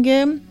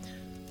looking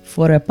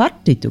for a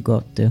party to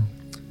go to.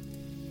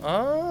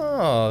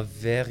 Oh,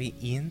 very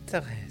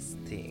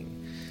interesting.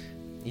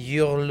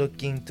 You're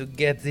looking to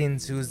get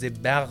into the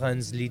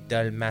Baron's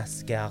little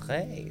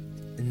masquerade.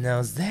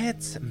 Now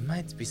that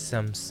might be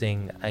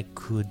something I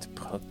could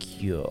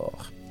procure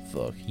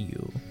for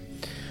you.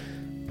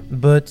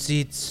 But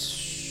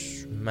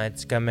it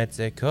might come at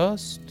a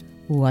cost.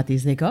 What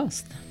is the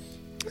cost?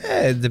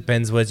 It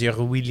depends what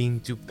you're willing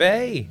to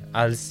pay.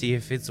 I'll see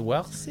if it's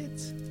worth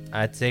it.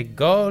 I take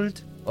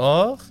gold,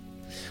 or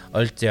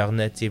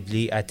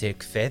alternatively, I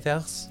take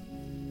feathers.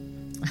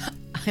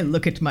 I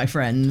look at my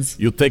friends.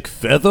 You take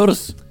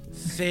feathers?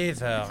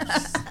 Feathers.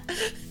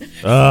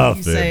 Ah,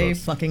 You say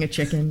feathers. fucking a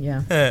chicken,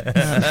 yeah.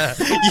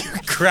 You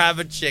grab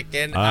a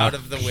chicken out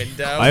of the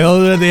window. I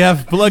already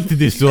have plucked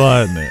this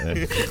one.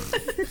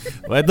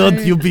 Why don't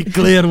you be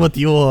clear what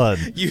you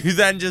want? You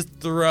then just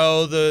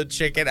throw the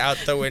chicken out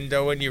the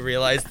window when you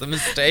realize the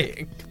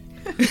mistake.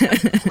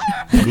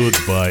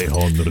 Goodbye,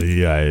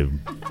 Henry.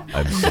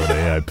 I'm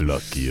sorry I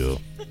pluck you.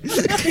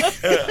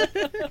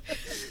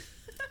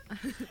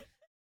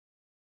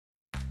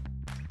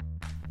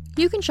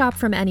 You can shop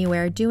from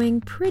anywhere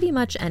doing pretty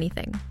much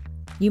anything.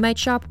 You might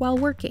shop while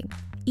working,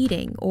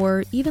 eating,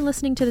 or even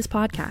listening to this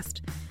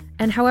podcast.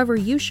 And however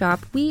you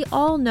shop, we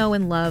all know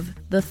and love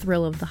the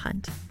thrill of the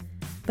hunt.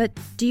 But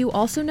do you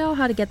also know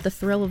how to get the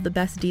thrill of the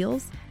best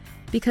deals?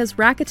 Because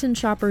Rakuten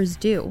shoppers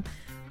do.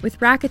 With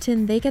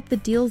Rakuten, they get the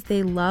deals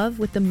they love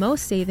with the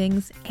most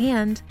savings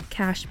and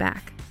cash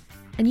back.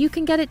 And you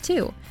can get it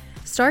too.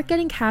 Start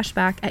getting cash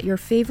back at your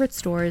favorite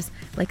stores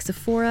like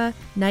Sephora,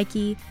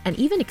 Nike, and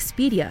even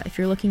Expedia if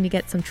you're looking to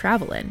get some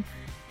travel in.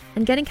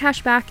 And getting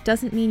cash back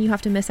doesn't mean you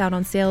have to miss out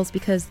on sales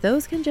because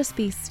those can just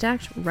be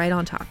stacked right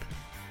on top.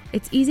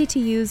 It's easy to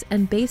use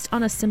and based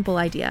on a simple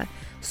idea.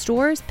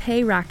 Stores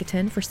pay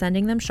Rakuten for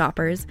sending them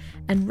shoppers,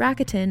 and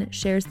Rakuten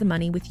shares the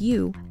money with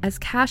you as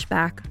cash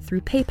back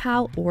through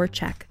PayPal or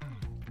check.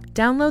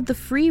 Download the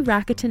free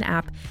Rakuten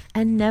app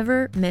and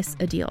never miss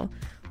a deal.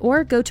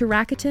 Or go to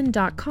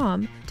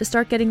Rakuten.com to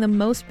start getting the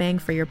most bang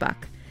for your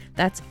buck.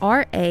 That's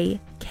Rakuten.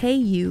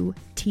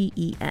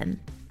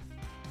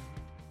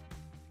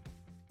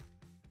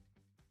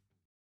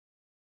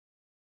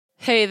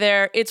 Hey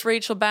there, it's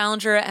Rachel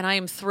Ballinger, and I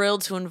am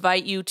thrilled to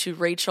invite you to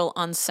Rachel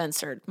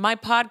Uncensored, my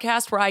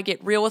podcast where I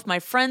get real with my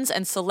friends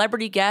and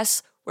celebrity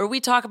guests, where we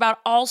talk about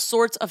all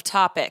sorts of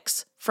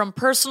topics. From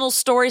personal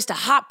stories to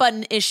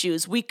hot-button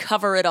issues, we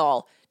cover it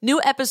all. New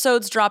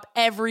episodes drop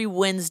every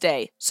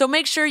Wednesday, so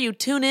make sure you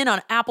tune in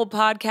on Apple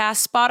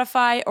Podcasts,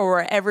 Spotify, or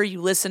wherever you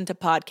listen to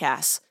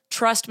podcasts.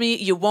 Trust me,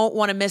 you won't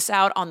want to miss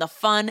out on the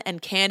fun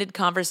and candid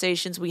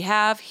conversations we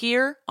have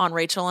here on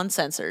Rachel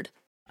Uncensored.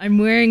 I'm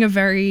wearing a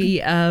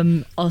very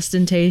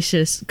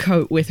ostentatious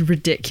coat with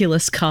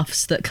ridiculous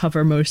cuffs that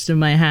cover most of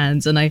my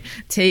hands, and I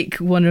take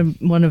one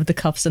of the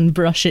cuffs and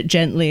brush it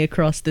gently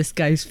across this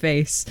guy's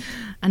face,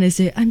 and I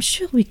say, "I'm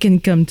sure we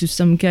can come to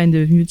some kind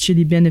of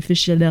mutually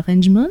beneficial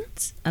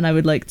arrangement." And I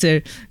would like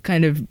to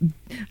kind of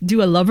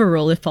do a lover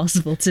roll if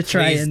possible to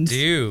try Please and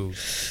do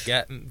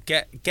get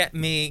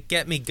me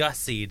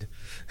gussied.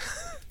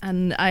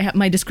 And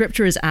my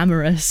descriptor is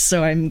amorous,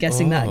 so I'm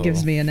guessing that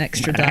gives me an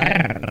extra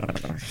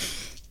die.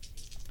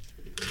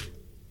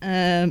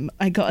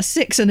 I got a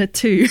 6 and a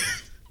 2.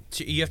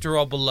 You have to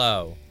roll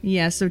below.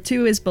 Yeah, so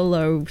 2 is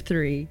below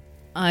 3.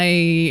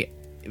 I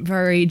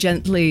very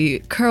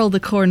gently curl the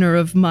corner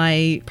of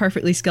my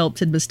perfectly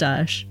sculpted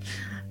moustache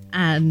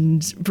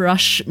and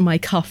brush my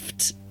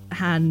cuffed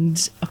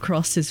hand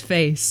across his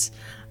face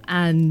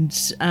and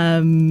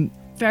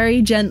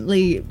very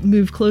gently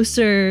move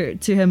closer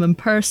to him and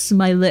purse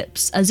my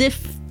lips as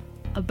if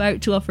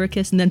about to offer a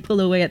kiss and then pull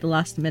away at the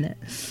last minute.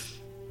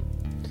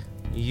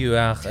 You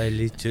are a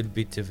little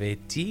bit of a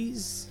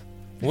tease.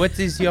 What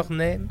is your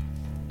name?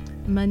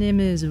 My name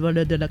is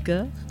Voleur de la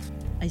Coeur.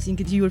 I think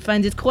that you will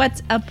find it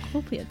quite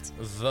appropriate.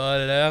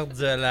 Voleur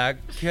de la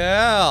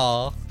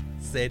Coeur.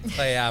 C'est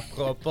très à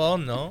propos,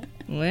 non?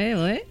 Oui,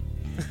 oui.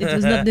 It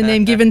was not the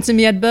name given to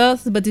me at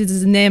birth, but it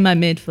is the name I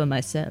made for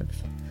myself.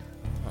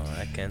 Oh,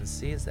 I can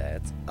see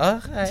that.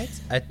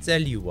 Alright, I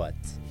tell you what.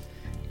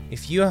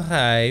 If you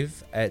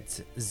arrive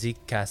at the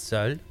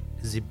castle,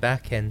 the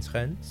back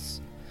entrance,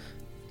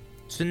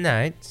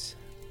 tonight,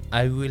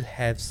 I will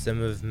have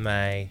some of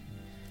my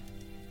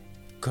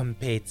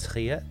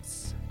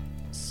compatriots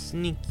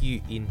sneak you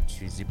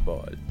into the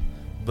ball.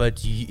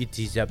 But it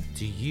is up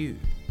to you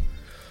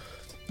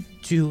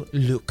to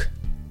look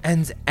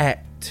and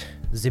act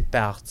the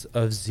part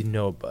of the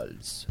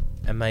nobles.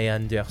 Am I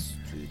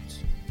understood?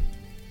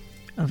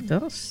 Of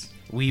course.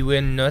 We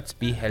will not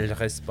be held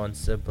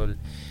responsible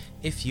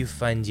if you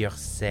find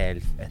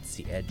yourself at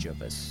the edge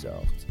of a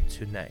sword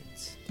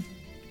tonight.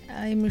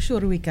 I'm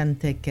sure we can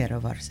take care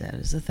of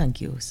ourselves. Thank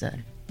you,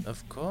 sir.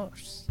 Of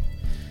course.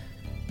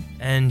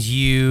 And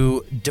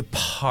you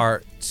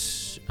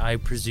depart, I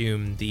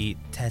presume, the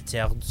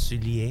Tattered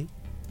Soulier?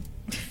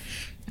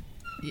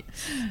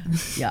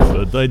 Yeah.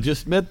 But I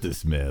just met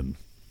this man.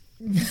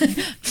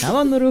 Come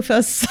on,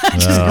 Rufus.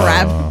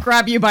 Just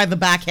grab you by the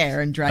back hair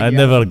and drag I you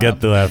never out.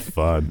 get to have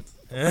fun.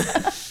 I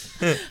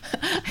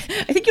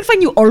think you'll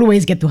find you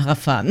always get to have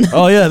fun.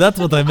 Oh yeah, that's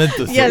what I meant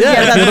to say.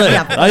 That's you're right.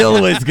 yeah. I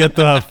always get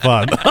to have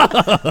fun.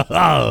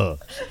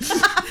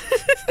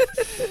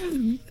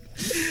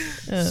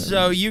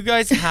 So you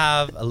guys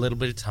have a little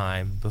bit of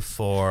time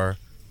before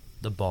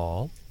the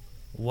ball.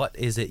 What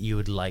is it you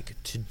would like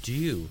to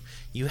do?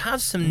 You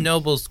have some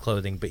noble's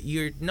clothing, but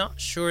you're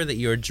not sure that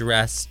you're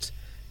dressed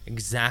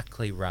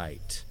exactly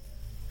right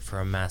for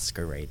a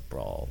masquerade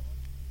brawl.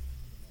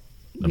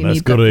 A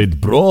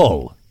masquerade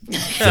brawl.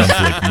 Sounds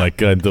like my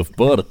kind of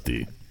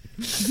party.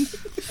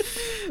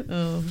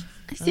 I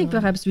think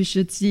perhaps we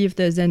should see if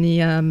there's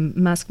any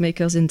mask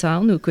makers in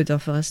town who could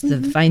offer us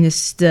the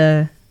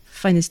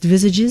finest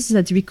visages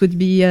that we could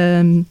be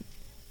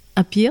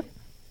appear.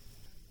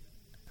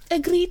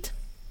 Agreed.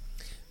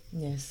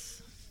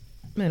 Yes.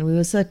 Man, we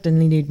will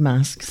certainly need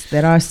masks.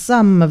 There are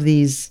some of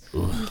these,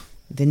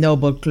 the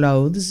noble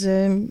clothes.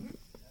 I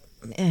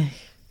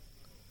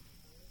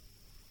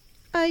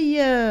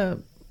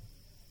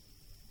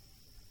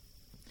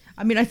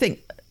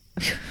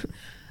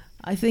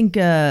think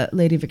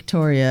Lady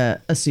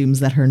Victoria assumes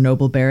that her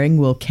noble bearing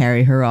will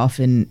carry her off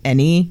in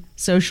any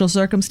social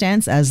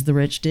circumstance, as the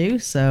rich do.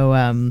 So,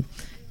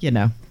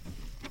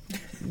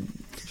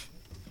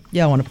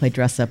 yeah, I want to play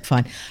dress up,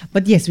 fine.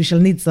 But yes, we shall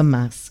need some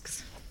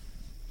masks.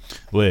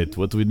 Wait,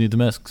 what do we need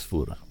masks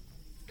for?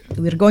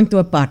 We're going to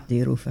a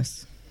party,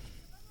 Rufus.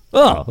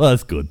 Oh,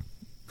 that's good.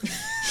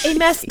 A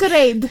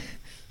masquerade.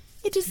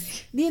 It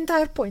is the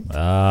entire point.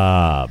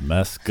 Ah,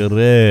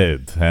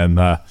 masquerade. And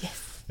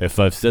if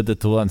I've said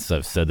it once,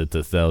 I've said it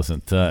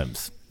 1,000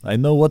 times. I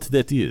know what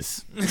that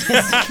is.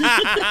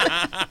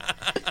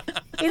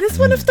 It is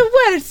one of the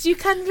words you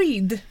can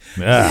read.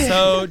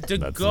 So De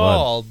That's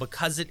Gaulle,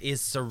 because it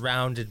is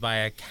surrounded by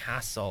a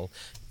castle,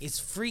 is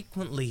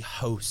frequently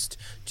host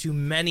to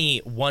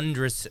many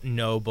wondrous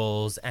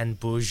nobles and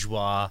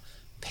bourgeois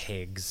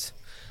pigs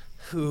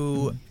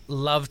who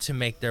love to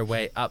make their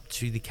way up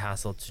to the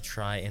castle to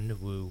try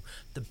and woo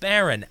the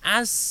Baron.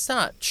 As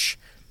such,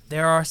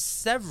 there are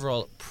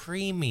several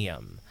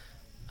premium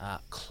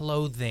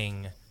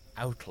clothing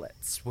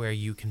outlets where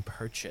you can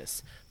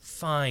purchase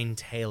fine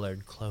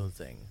tailored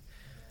clothing.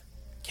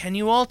 Can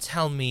you all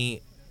tell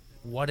me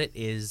what it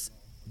is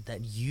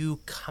that you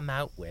come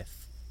out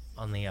with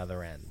on the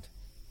other end?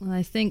 Well,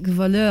 I think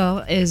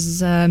Voleur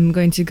is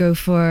going to go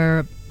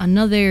for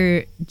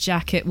another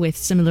jacket with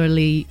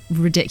similarly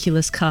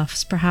ridiculous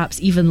cuffs, perhaps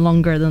even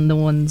longer than the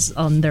ones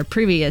on their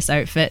previous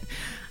outfit.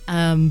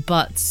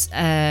 But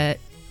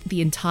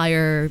the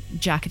entire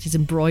jacket is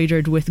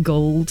embroidered with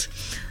gold.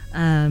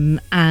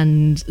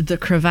 And the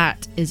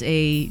cravat is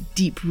a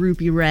deep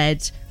ruby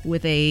red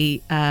with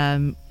a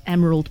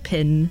emerald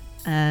pin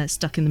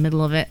stuck in the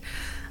middle of it.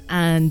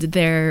 And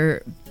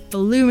their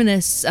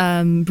voluminous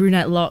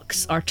brunette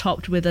locks are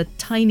topped with a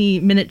tiny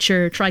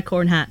miniature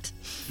tricorn hat.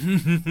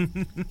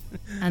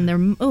 And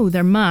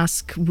their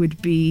mask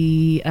would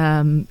be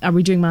are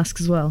we doing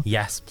masks as well?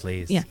 Yes,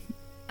 please. Yeah.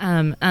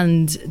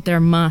 And their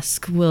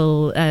mask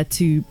will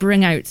to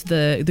bring out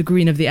the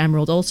green of the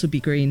emerald also be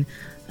green,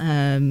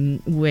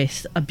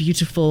 with a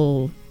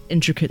beautiful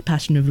intricate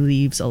pattern of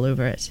leaves all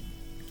over it.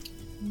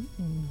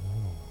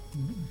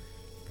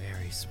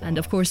 Very small. And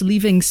of course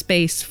leaving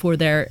space for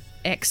their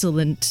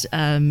excellent,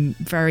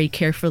 very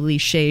carefully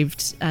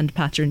shaved and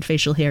patterned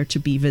facial hair to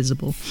be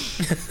visible.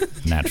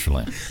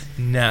 Naturally.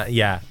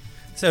 Yeah.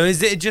 So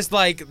is it just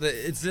like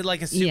is it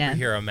like a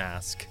superhero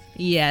mask?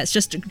 Yeah, it's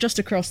just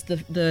across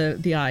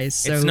the eyes.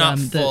 So it's not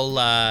full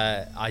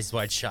eyes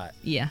wide shut.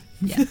 Yeah.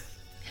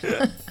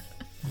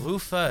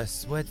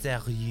 Rufus, what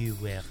are you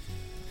wearing?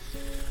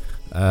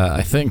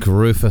 I think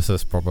Rufus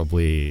is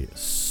probably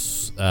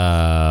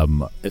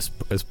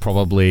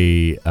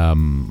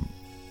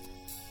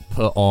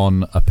put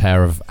on a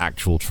pair of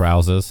actual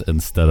trousers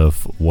instead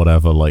of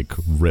whatever like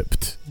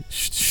ripped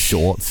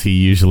shorts he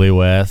usually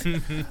wears,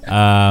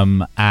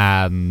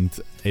 and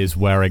is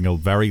wearing a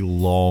very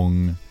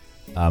long,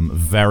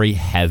 very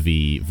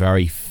heavy,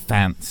 very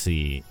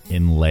fancy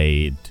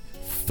inlaid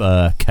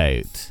fur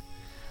coat,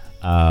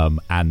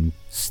 and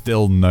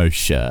still no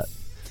shirt.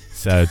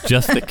 So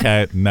just the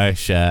coat, no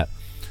shirt.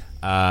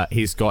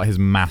 He's got his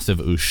massive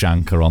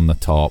ushanka on the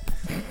top.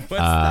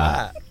 What's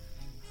that?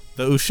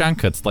 The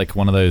ushanka, it's like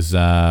one of those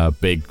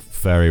big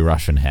furry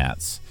Russian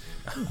hats.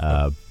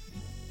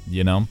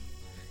 You know?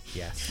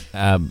 Yes.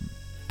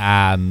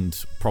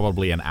 And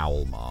probably an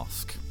owl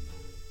mask.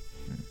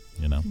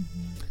 You know?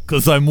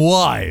 Because I'm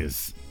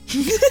wise.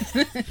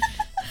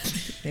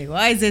 The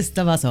wisest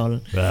of us all.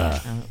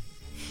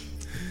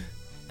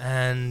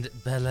 And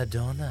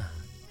Belladonna.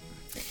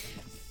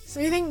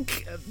 So I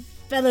think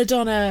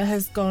Belladonna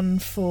has gone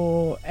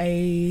for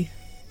a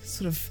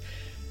sort of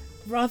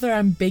rather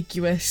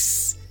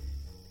ambiguously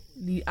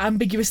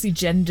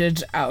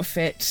gendered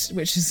outfit,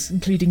 which is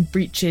including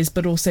breeches,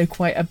 but also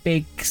quite a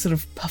big sort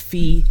of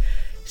puffy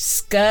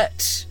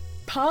skirt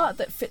part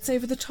that fits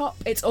over the top.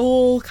 It's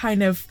all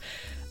kind of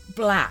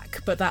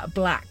black, but that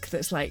black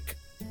that's like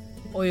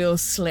oil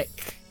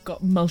slick,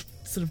 got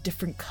sort of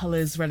different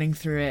colours running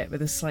through it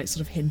with a slight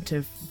sort of hint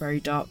of very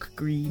dark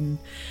green.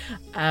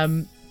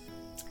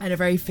 and a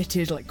very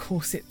fitted, like,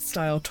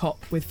 corset-style top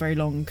with very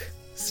long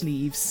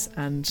sleeves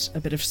and a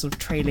bit of sort of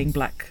trailing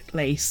black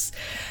lace.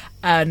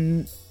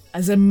 And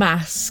as a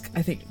mask,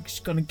 I think she's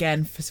gone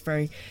again for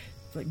very,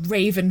 like,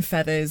 raven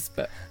feathers,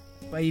 but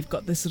where you've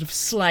got this sort of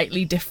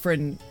slightly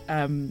different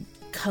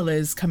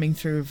colours coming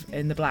through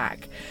in the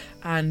black.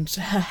 And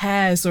her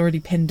hair's already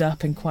pinned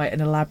up in quite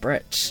an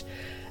elaborate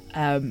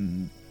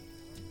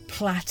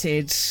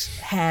plaited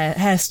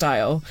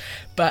hairstyle,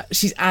 but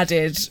she's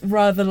added,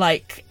 rather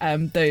like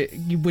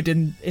you would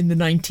in the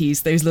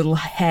 90s, those little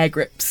hair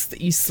grips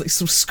that you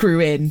sort of screw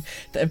in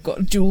that have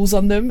got jewels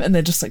on them, and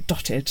they're just like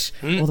dotted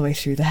all the way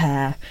through the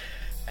hair,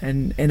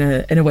 and in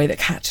a way that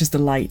catches the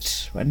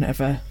light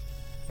whenever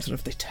sort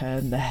of they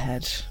turn their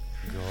head.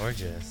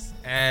 Gorgeous.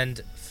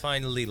 And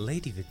finally,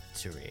 Lady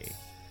Victory,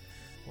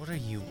 what are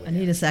you wearing? I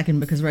need a second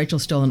because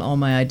Rachel's stolen all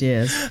my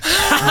ideas.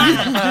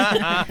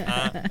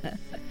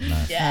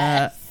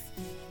 Yes.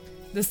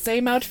 The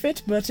same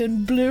outfit, but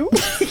in blue.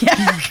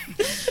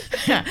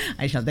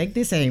 I shall take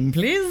the same,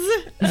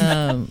 please.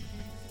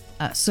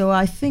 So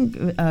I think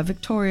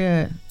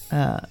Victoria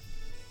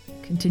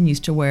continues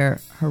to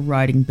wear her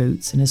riding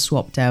boots and has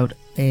swapped out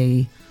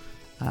a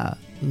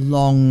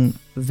long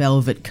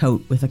velvet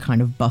coat with a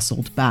kind of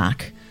bustled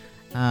back.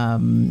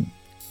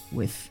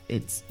 With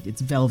it's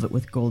velvet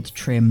with gold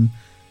trim,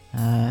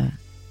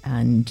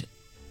 and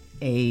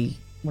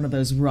one of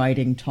those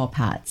riding top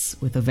hats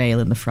with a veil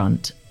in the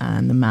front.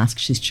 And the mask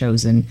she's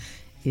chosen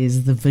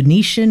is the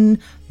Venetian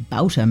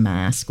Bauta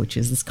mask, which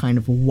is this kind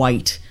of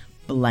white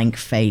blank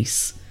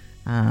face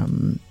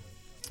from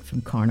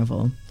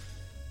Carnival,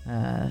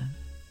 and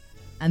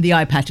the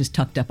eye patch is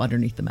tucked up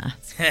underneath the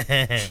mask.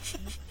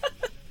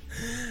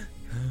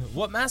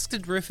 What mask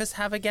did Rufus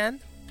have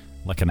again?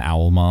 Like an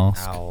owl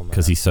mask, Owl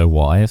because mask. he's so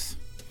wise.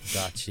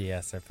 Gotcha,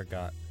 yes, I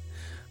forgot.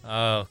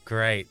 Oh,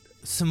 great.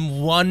 Some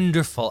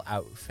wonderful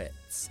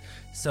outfits.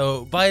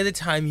 So by the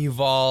time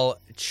you've all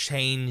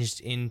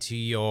changed into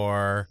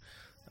your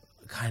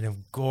kind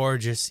of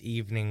gorgeous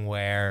evening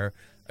wear,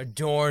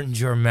 adorned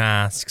your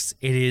masks,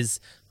 it is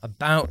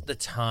about the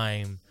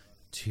time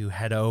to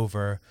head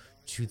over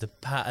to the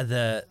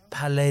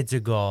Palais de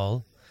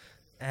Gaulle,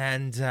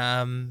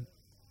 and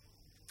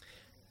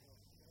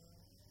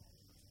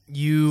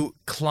you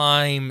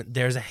climb.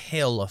 There's a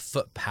hill, a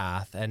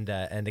footpath, and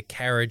a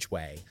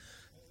carriageway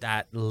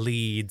that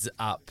leads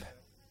up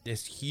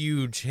this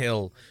huge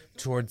hill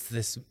towards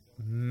this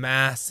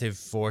massive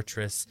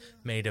fortress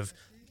made of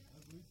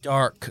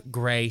dark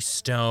gray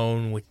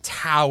stone with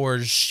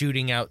towers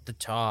shooting out the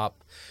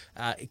top.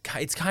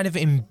 It's kind of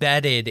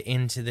embedded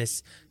into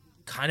this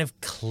kind of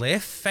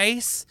cliff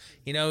face.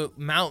 You know,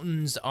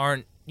 mountains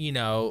aren't,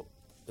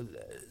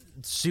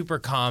 super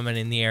common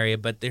in the area,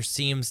 but there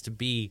seems to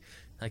be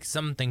like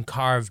something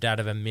carved out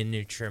of a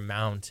miniature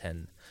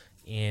mountain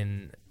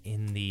in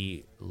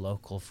the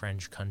local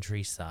French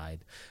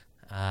countryside.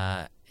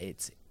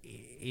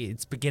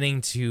 It's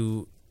beginning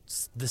to,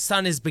 the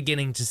sun is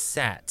beginning to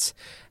set,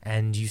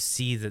 and you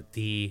see that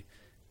the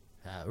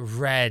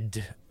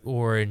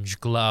red-orange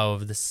glow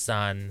of the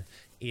sun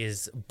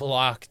is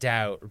blocked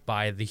out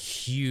by the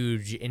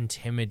huge,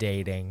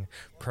 intimidating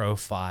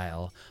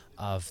profile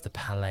of the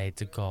Palais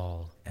de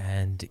Gaulle.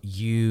 And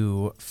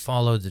you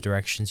follow the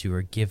directions you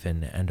were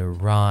given and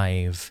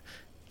arrive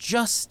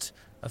just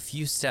a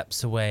few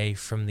steps away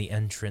from the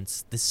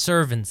entrance, the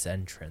servants'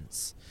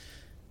 entrance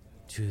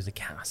to the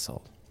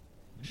castle.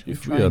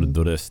 If we are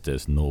dressed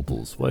as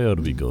nobles, why are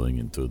we going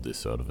into the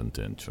servant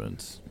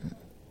entrance?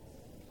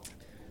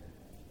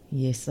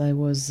 Yes, I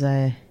was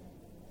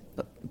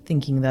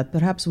thinking that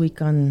perhaps we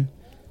can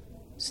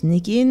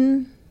sneak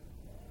in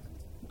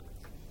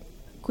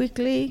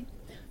quickly.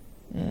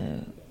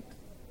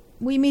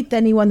 We meet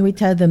anyone, we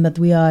tell them that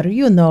we are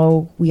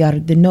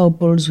the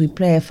nobles. We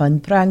play a fun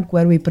prank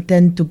where we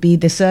pretend to be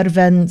the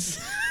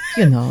servants.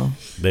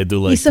 They do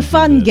like it's a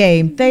fun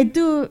game. They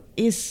do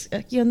is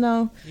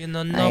noble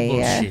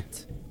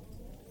shit.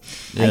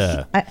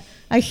 Yeah.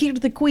 I hear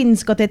the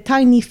queen's got a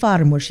tiny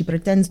farm where she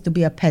pretends to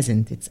be a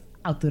peasant. It's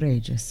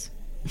outrageous.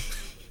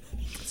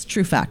 It's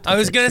true fact. I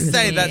was going to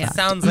say, that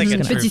sounds like a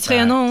true Petit fact.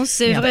 Trianon,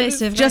 c'est vrai,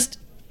 c'est vrai. Just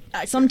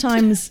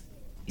sometimes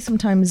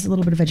a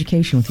little bit of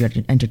education with your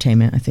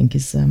entertainment, I think,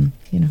 is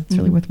it's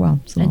really worthwhile.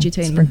 It's a little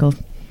Edutainment.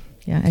 sprinkled.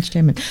 Yeah,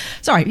 entertainment.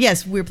 Sorry,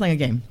 yes, we're playing a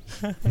game.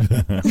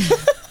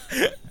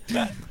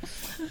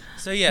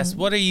 So yes,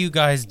 what are you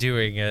guys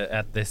doing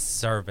at this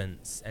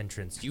servants'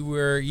 entrance? You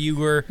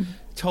were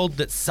told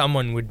that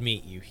someone would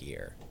meet you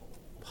here,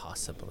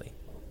 possibly.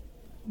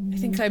 I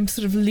think I'm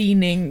sort of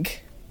leaning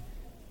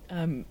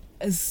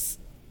as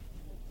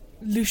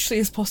loosely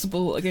as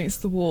possible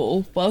against the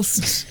wall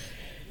whilst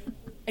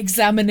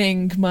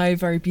examining my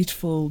very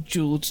beautiful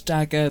jeweled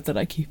dagger that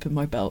I keep in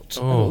my belt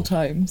at all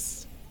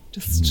times,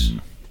 just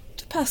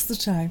to pass the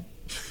time.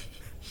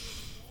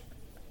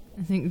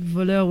 I think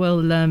Voleur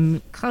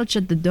will crouch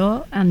at the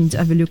door and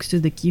have a look through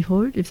the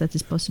keyhole, if that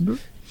is possible.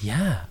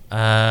 Yeah.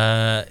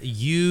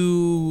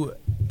 You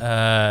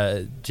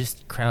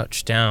just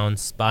crouch down,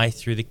 spy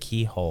through the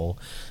keyhole,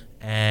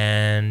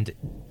 and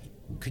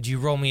Could you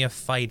roll me a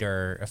fight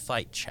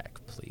check,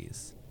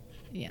 please?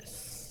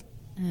 Yes.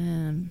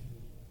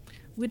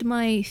 Would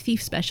my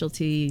thief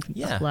specialty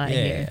apply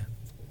here?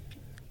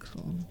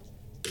 Cool.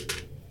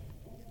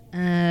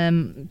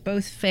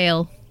 Both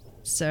fail.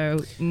 So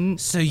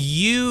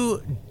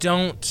you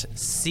don't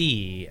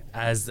see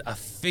as a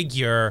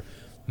figure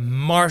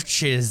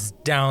marches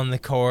down the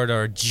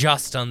corridor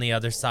just on the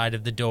other side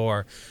of the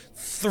door,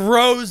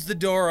 throws the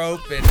door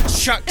open,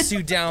 chucks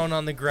you down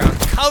on the ground,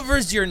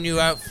 covers your new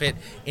outfit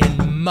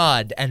in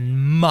mud and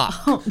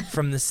muck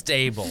from the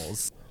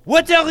stables.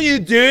 What are you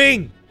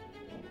doing?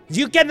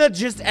 You cannot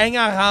just hang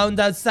around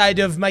outside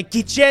of my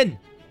kitchen.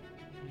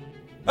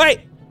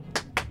 Hey,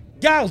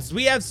 girls,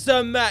 we have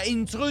some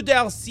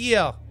intruders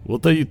here.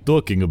 What are you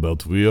talking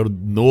about? We are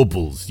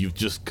nobles. You've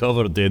just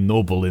covered a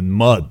noble in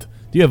mud.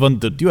 Do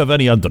you have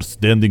any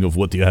understanding of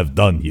what you have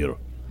done here?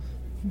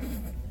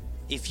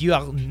 If you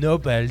are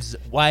nobles,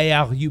 why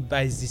are you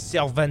by the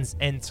servants'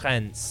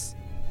 entrance?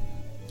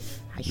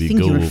 I think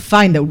you'll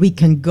find that we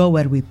can go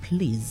where we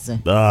please.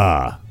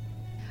 Ah.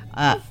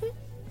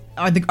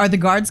 Are the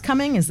guards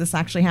coming? Is this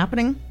actually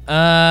happening?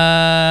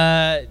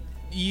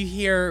 You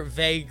hear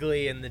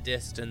vaguely in the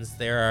distance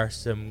there are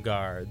some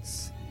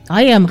guards.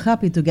 I am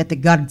happy to get the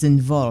guards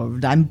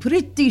involved. I'm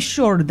pretty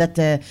sure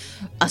that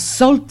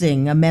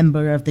assaulting a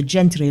member of the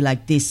gentry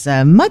like this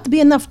might be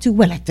enough to,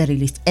 well, at the very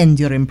least, end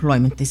your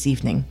employment this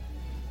evening.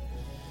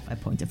 I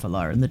point at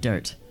Valar in the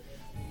dirt.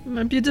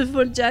 My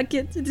beautiful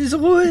jacket, it is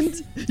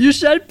ruined. You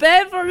shall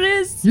pay for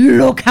this.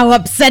 Look how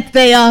upset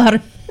they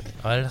are.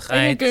 All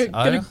right.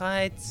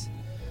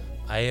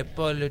 I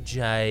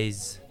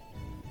apologize.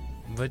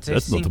 But I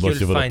think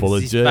you'll find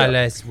this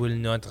palace will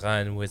not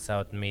run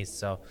without me,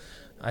 so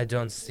I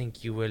don't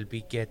think you will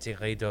be getting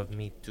rid of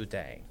me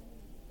today.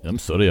 I'm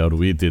sorry, are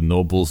we the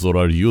nobles or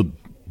are you...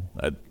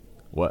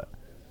 what?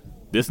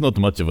 There's not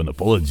much of an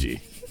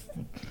apology.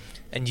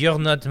 And you're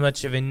not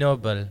much of a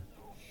noble.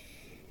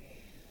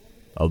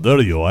 How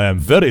dare you? I am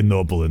very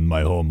noble in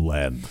my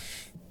homeland.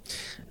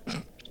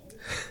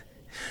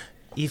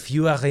 If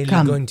you are really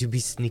going to be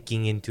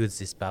sneaking into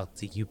this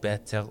party, you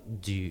better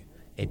do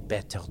a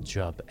better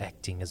job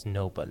acting as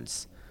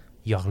nobles.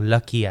 You're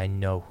lucky I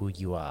know who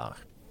you are.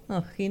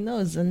 Oh, he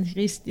knows and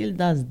he still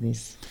does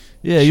this.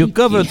 Yeah, you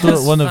covered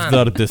one of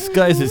their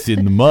disguises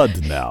in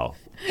mud now.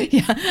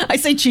 Yeah, I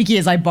say cheeky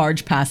as I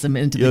barge past him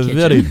into the kitchen.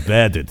 You're very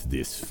bad at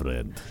this,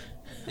 friend.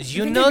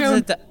 You know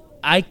that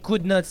I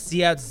could not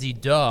see out the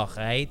door,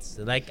 right?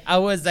 Like,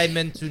 how was I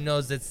meant to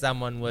know that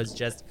someone was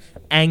just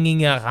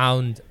hanging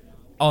around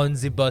on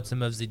the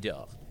bottom of the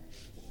door?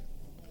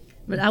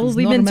 But how will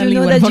we meant to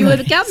know that you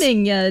were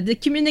coming? The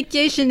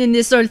communication in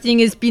this whole thing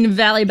has been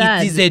very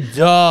bad. It is a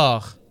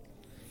door.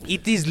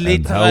 It is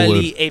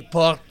literally a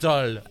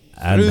portal.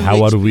 And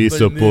how are we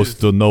supposed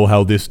to know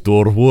how this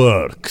door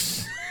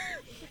works?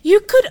 You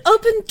could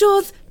open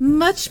doors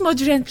much more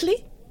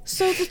gently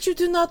so that you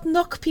do not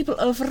knock people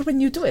over when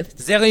you do it.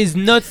 There is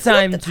no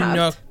time to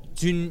knock.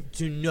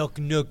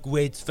 Knock,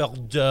 wait for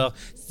door.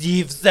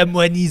 See if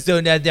someone is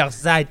on the other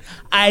side.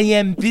 I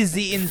am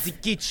busy in the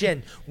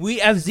kitchen. We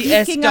have the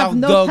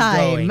escargot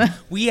going.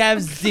 We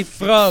have the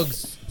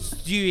frogs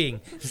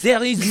stewing.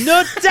 There is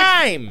no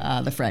time.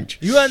 The French.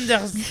 You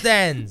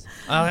understand,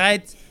 all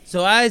right?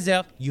 So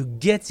either you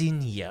get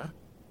in here,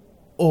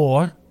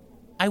 or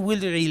I will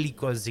really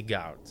call the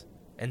guard,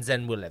 and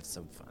then we'll have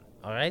some fun,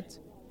 all right?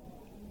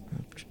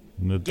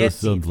 That does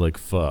sound like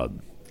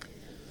fun.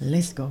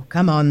 Let's go.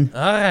 Come on.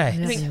 All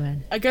right.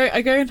 I go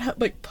and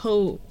like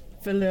pull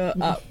Velour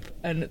up,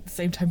 and at the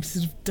same time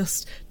sort of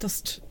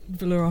dust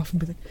Velour off and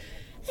be like,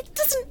 it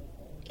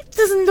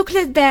doesn't look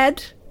that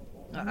bad.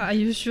 Are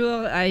you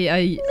sure?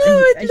 I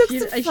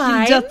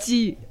fine. feel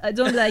dirty. I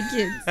don't like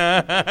it.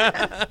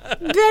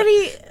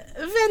 Very,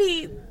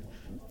 very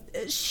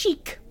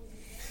chic.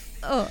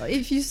 Oh,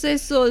 if you say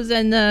so,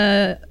 then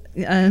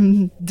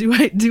do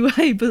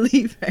I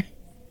believe her?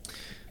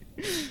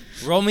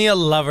 Roll me a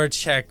lover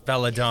check,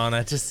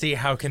 Belladonna, to see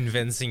how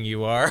convincing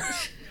you are.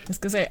 I was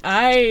gonna say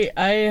I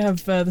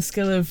have the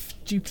skill of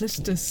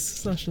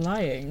duplicitous /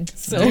 lying.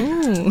 So.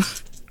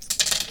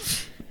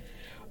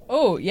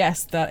 Oh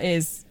yes, that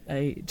is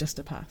just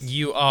a pass.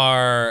 You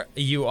are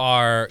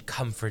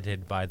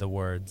comforted by the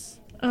words.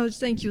 Oh,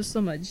 thank you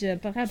so much.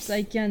 Perhaps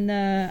I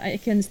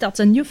can start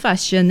a new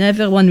fashion.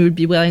 Everyone will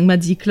be wearing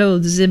muddy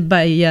clothes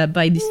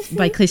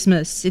by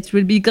Christmas. It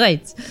will be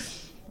great.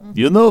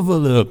 You know,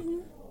 Velour,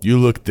 you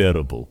look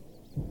terrible.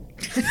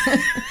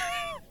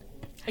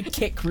 I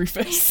kick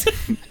Rufus.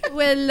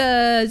 Well,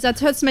 that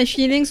hurts my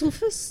feelings,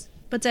 Rufus.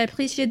 But I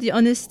appreciate the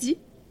honesty.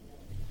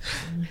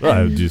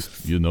 Well,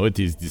 just, it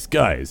is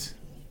disguise.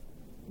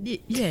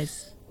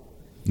 Yes.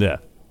 Yeah.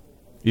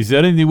 Is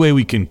there any way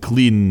we can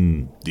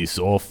clean this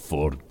off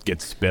or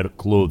get spare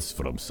clothes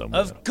from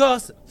somewhere? Of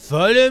course.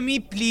 Follow me,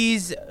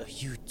 please.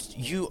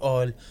 You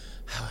all.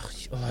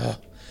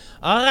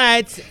 All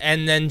right.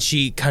 And then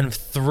she kind of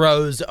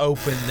throws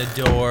open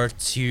the door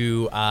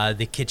to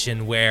the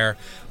kitchen where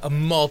a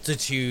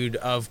multitude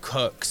of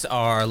cooks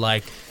are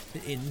like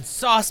in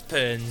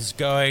saucepans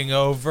going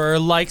over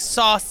like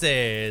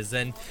sauces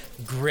and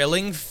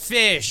grilling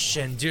fish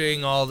and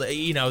doing all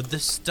the, the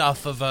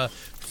stuff of a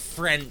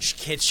French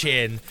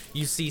kitchen.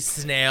 You see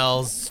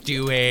snails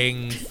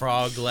stewing,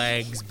 frog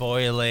legs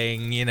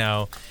boiling,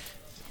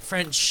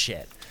 French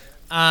shit.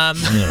 And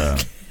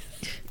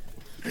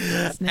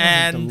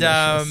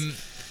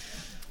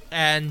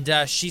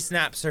she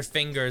snaps her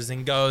fingers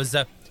and goes,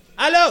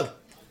 "Hello!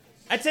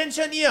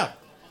 Attention here!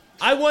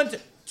 I want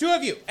 2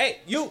 of you. Hey,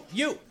 you!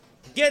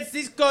 Get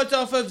this coat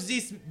off of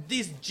this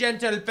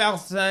gentle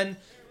person.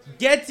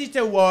 Get it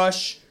a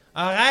wash.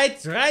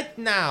 Alright, right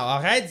now.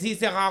 Alright,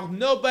 these are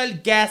noble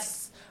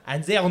guests,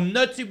 and they are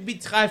not to be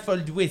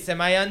trifled with.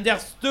 Am I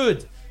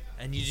understood?"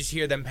 And you just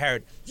hear them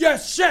parrot,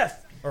 "Yes,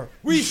 chef!" Or,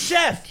 "Oui,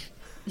 chef!"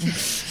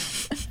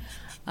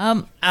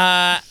 And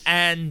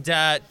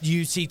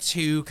you see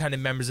 2 kind of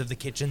members of the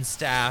kitchen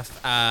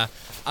staff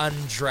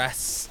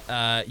undress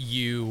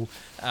you,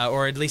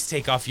 or at least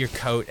take off your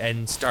coat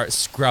and start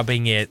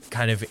scrubbing it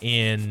kind of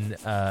in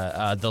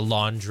the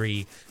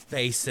laundry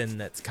basin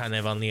that's kind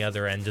of on the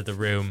other end of the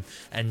room,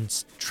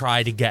 and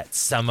try to get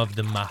some of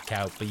the muck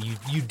out. But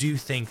you do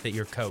think that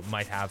your coat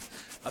might have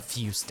a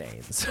few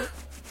stains.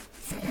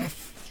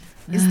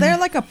 Is there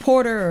like a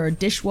porter or a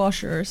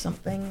dishwasher or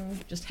something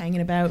just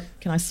hanging about?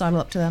 Can I sidle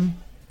up to them?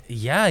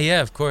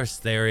 Yeah, of course.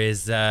 There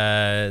is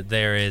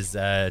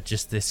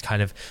just this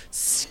kind of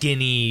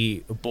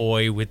skinny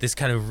boy with this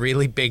kind of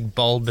really big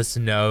bulbous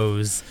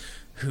nose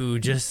who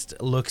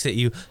just looks at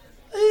you.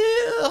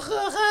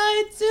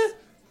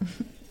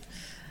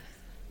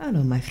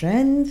 Hello, my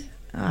friend.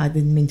 I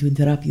didn't mean to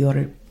interrupt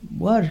your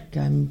work.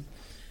 I'm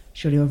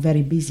sure you're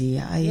very busy.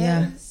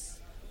 Yes.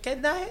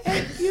 Can I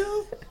help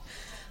you?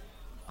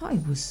 I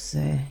was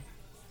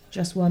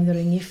just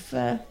wondering if...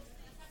 Well,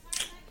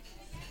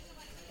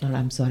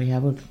 I'm sorry, I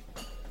would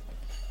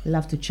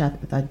love to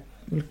chat, but I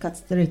will cut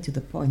straight to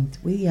the point.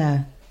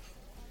 We're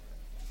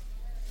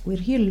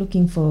here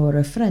looking for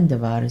a friend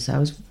of ours. I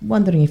was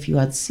wondering if you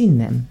had seen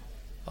them.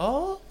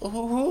 Oh,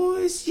 who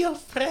is your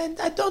friend?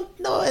 I don't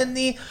know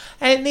any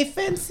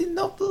fancy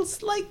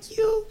nobles like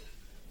you.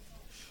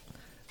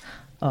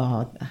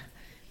 Oh, I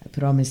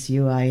promise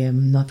you I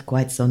am not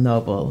quite so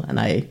noble, and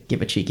I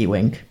give a cheeky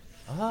wink.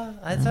 Oh,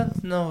 I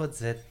don't know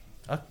that.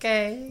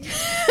 Okay.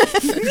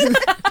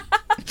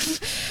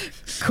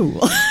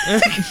 Cool.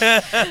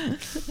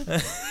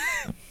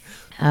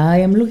 I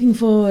am looking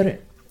for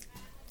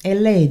a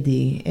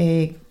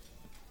lady,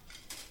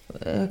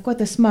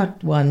 quite a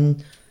smart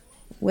one,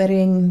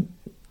 wearing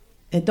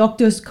a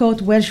doctor's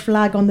coat, Welsh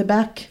flag on the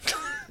back,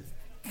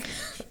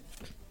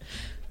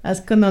 as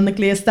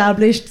canonically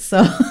established.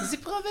 So the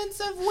province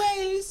of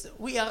Wales.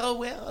 We are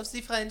aware of the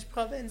French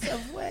province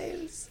of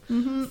Wales.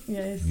 Mm-hmm.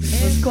 Yes,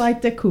 it was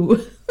quite a coup.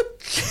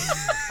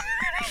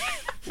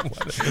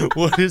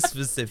 What a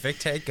specific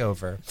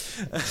takeover.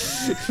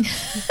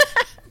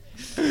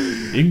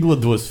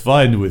 England was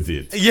fine with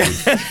it. Yeah.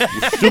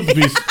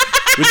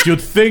 Which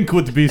you'd think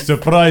would be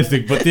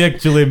surprising, but it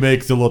actually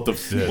makes a lot of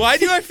sense. Why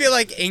do I feel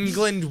like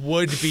England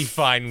would be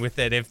fine with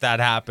it if that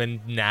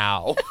happened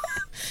now?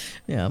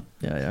 Yeah.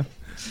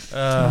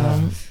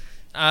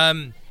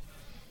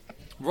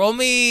 Roll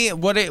me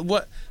what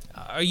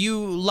are you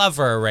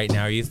lover right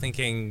now? Are you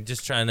thinking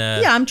just trying to...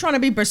 Yeah, I'm trying to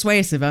be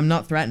persuasive. I'm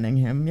not threatening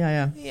him.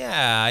 Yeah.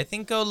 Yeah, I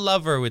think go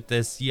lover with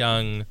this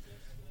young,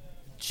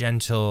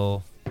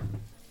 gentle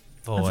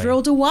boy. I've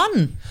rolled a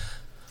 1.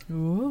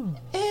 Ooh.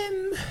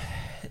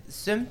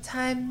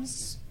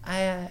 Sometimes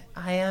I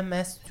am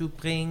asked to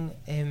bring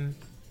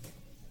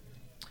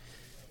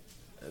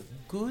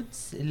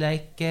goods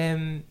like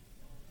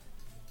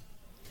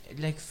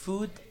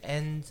food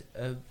and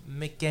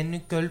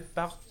mechanical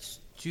parts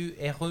to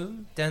a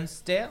room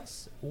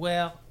downstairs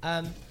where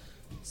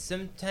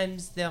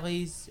sometimes there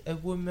is a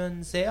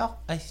woman there.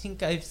 I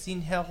think I've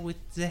seen her with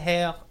the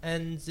hair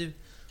and the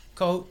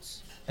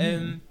coat.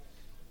 I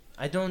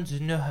don't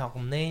know her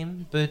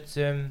name, but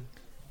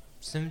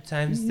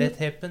sometimes that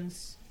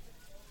happens.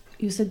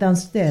 You said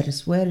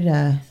downstairs. Where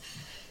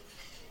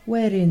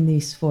in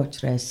this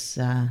fortress,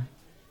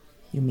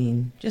 you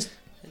mean? Just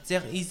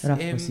there is rough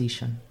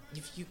position.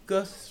 If you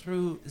go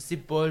through the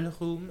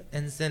ballroom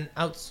and then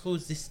out through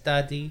the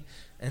study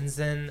and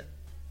then...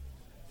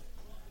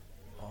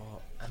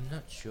 Oh, I'm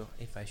not sure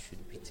if I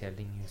should be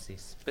telling you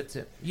this, but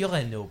you're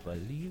a noble.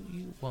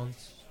 You won't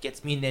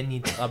get me in any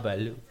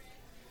trouble.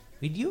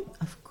 Will you?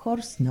 Of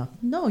course not.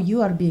 No,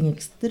 you are being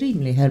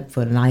extremely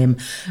helpful and I am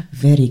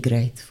very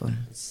grateful.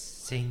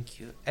 Thank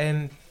you.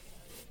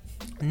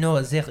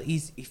 No, there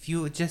is, if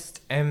you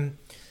just,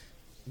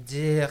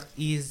 there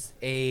is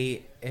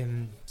a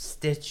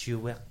statue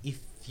where if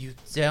you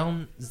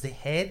turn the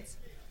head,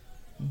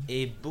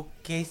 a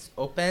bookcase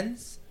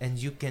opens and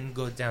you can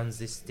go down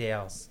the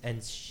stairs,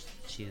 and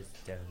she's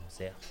down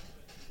there.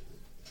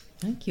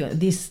 Thank you.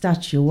 This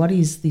statue, what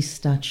is this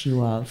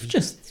statue of?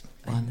 Just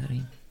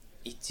wondering.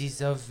 It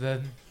is of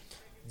the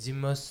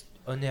most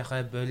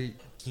honorable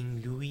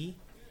King Louis.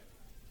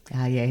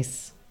 Ah,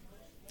 yes.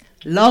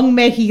 Long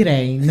may he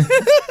reign.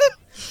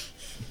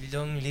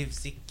 Long live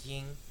the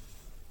king.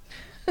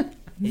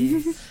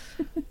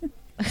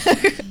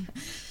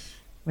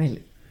 Well,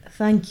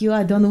 thank you.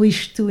 I don't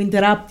wish to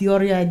interrupt your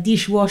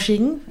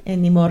dishwashing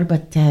anymore,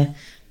 but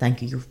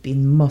thank you. You've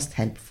been most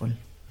helpful.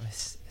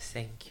 Yes,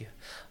 thank you.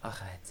 All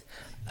right.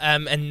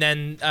 And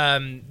then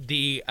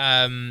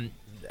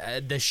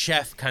the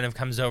chef kind of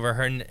comes over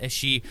her and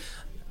she,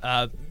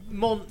 my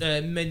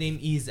name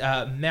is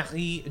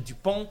Marie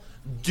Dupont.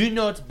 Do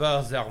not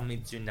bother me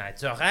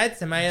tonight, all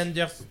right? Am I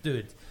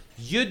understood?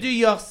 You do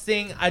your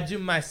thing, I do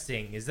my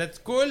thing. Is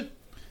that cool?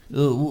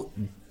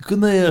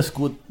 Can I ask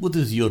what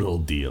is your whole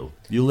deal?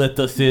 You let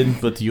us in,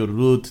 but you're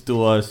rude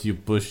to us. You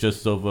push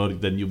us over,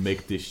 then you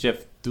make the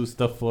chef do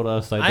stuff for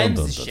us. I I'm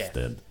don't the chef.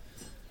 understand.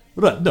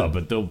 Right? No,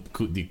 but the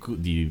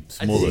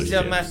smaller Is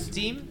my chefs,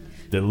 team?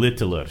 the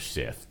littler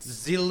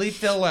chefs. The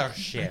littler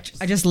chef.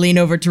 I just lean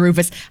over to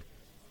Rufus.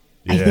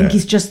 I think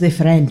it's just the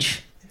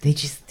French. They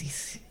just,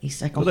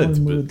 it's like a Well, whole that's-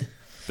 mood.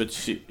 But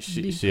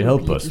she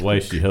help us. Why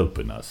is she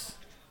helping us?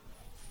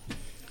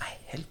 I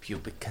help you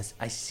because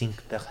I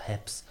think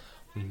perhaps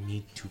we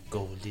need to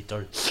go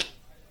little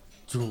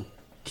to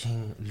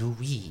King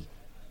Louis.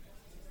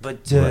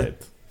 But Right.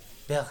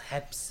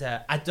 perhaps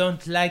I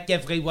don't like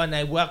everyone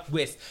I work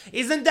with.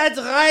 Isn't that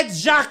right,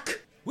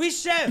 Jacques? Oui,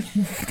 chef.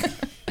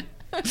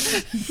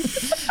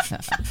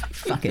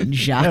 Fucking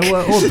Jacques.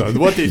 Well, hold on.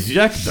 What has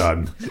Jacques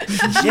done?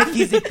 Jacques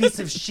is a piece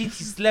of shit.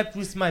 He slept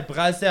with my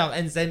brother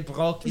and then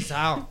broke his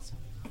heart.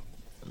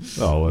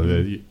 Oh, well,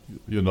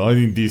 you know, I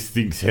think these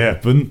things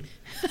happen.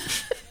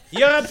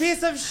 You're a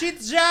piece of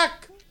shit,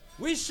 Jacques.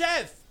 Oui,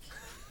 chef.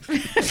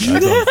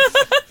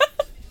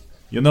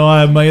 You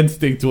know, my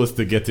instinct was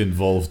to get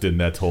involved in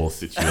that whole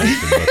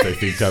situation, but I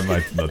think I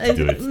might not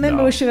do it Maybe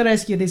now. we should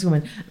rescue this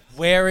woman.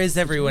 Where is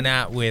everyone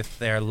at with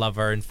their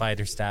lover and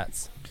fighter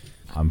stats?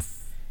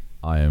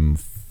 I am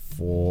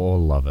 4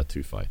 lover,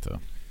 2 fighter.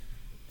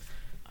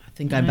 I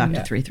think I'm back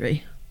to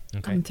 3-3.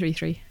 Okay. I'm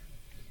 3-3.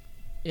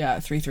 Yeah,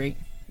 3-3.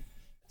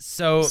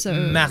 So So-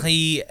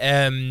 Marie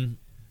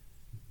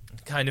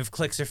kind of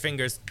clicks her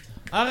fingers.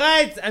 All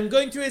right, I'm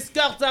going to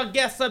escort our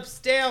guests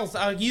upstairs.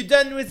 Are you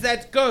done with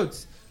that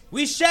coat?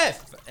 Oui,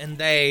 chef. And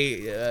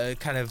they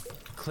kind of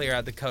clear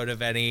out the coat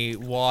of any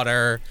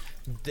water.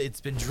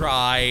 It's been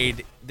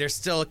dried. There's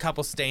still a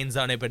couple stains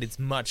on it, but it's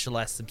much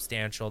less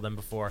substantial than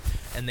before.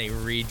 And they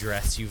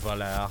redress you,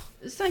 voleur.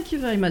 Thank you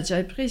very much. I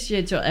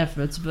appreciate your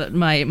efforts, but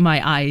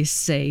my eyes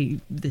say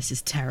this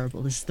is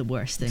terrible. This is the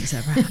worst thing's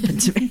ever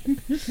happened to me.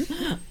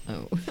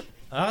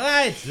 All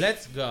right,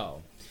 let's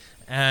go.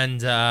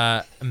 And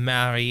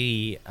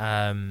Marie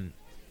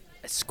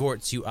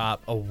escorts you up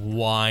a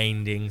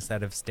winding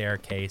set of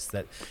staircase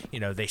that, you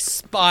know, they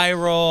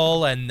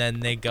spiral and then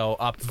they go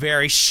up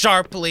very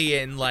sharply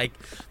in like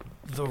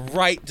the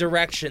right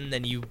direction.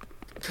 Then you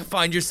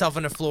find yourself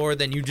on a floor,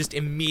 then you just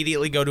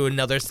immediately go to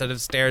another set of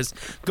stairs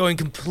going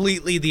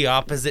completely the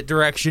opposite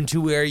direction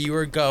to where you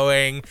were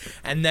going,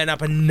 and then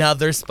up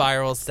another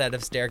spiral set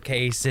of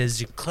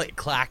staircases, you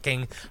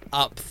click-clacking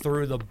up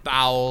through the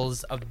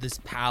bowels of this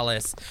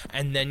palace,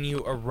 and then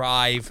you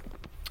arrive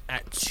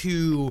at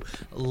 2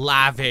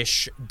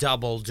 lavish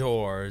double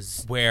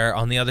doors where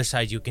on the other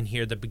side you can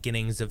hear the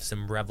beginnings of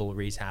some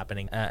revelries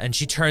happening. And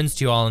she turns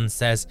to you all and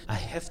says, I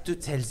have to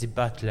tell the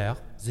butler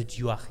that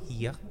you are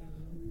here.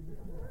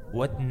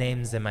 What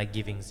names am I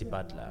giving the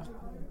butler?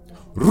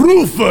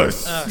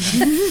 Rufus!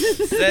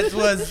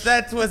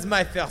 That was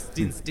my first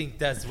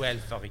instinct as well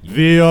for you.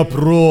 The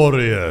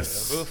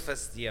uproarious.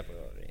 Rufus the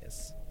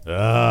Uproarious.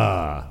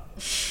 Ah.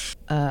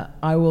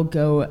 I will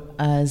go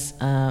as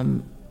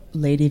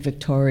Lady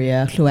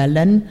Victoria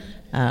Llewellyn,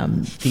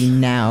 the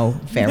now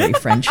very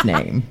French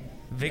name.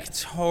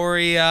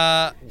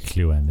 Victoria.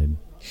 Llewellyn.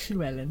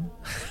 Llewellyn.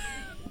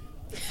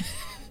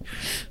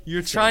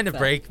 You're trying to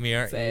break me,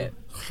 aren't Say you? it.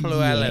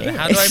 Llewellyn.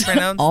 How do I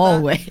pronounce that?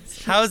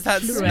 Always. How is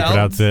that spelled?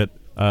 Pronounce it.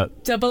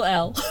 Double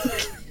L.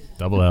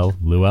 Double L.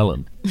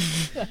 Llewellyn.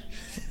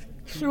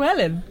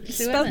 Llewellyn.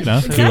 Spelled No,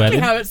 exactly Llewellyn.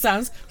 how it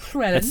sounds.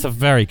 Llewellyn. It's a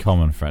very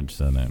common French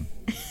surname.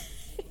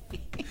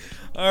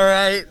 All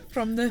right.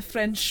 From the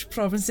French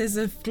provinces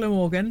of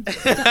Glamorgan.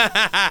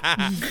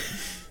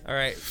 All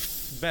right.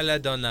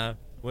 Belladonna.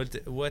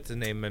 What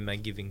name am I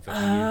giving for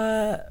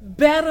you?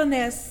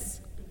 Baroness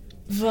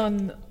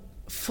von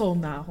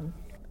Volnaren.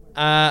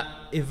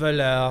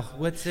 Evoleur,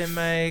 what am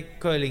I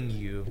calling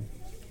you?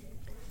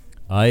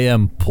 I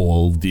am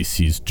Paul. This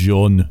is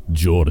John,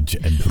 George,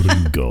 and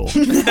Ringo.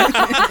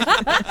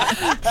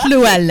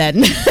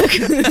 Llewellyn.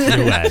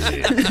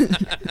 Llewellyn.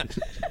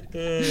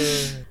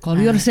 Call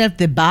yourself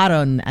the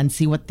Baron and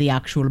see what the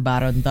actual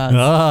Baron does.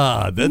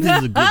 Ah, that is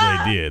a good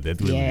idea.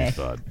 That will Yeah. be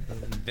fun.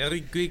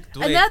 Very quick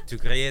And way that- to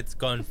create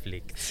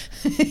conflict.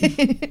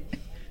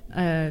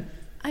 I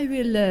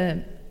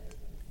will.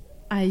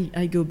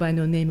 I go by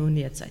no name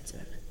only at sight,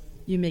 sir.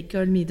 You may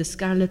call me the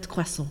Scarlet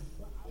Croissant.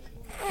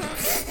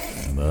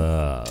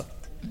 Ah,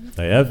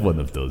 I have one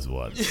of those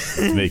ones.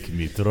 It's making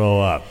me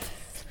throw up.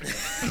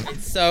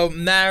 So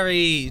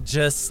Mary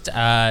just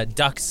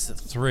ducks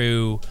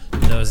through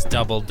those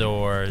double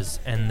doors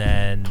and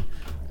then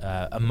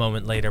a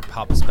moment later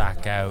pops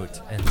back out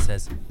and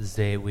says,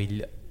 they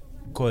will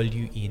call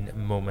you in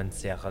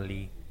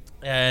momentarily.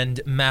 And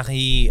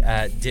Marie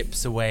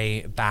dips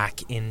away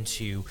back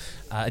into,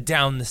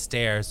 down the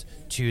stairs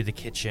to the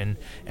kitchen,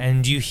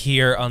 and you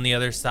hear on the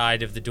other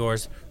side of the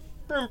doors,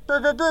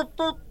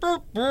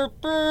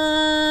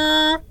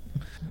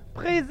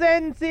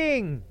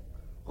 presenting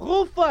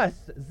Rufus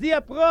the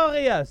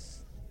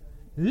Uproarious,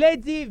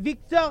 Lady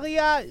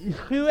Victoria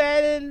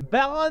Ruel,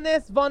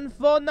 Baroness von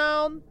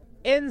Fonaun,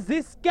 and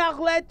the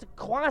Scarlet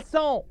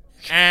Croissant.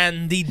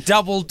 And the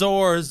double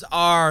doors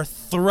are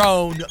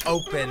thrown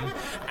open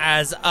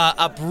as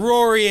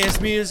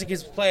uproarious music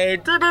is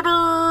played.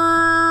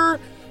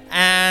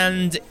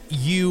 And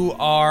you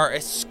are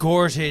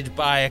escorted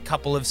by a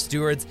couple of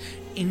stewards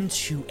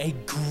into a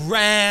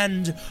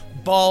grand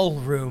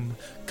ballroom,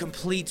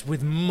 complete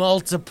with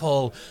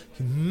multiple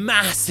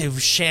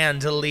massive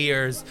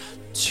chandeliers,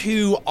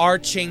 2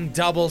 arching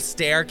double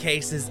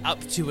staircases up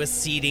to a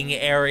seating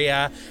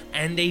area,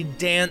 and a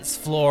dance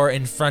floor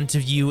in front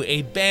of you.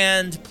 A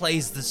band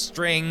plays the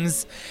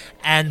strings,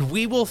 and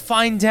we will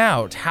find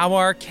out how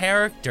our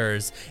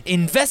characters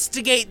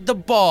investigate the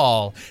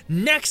ball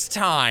next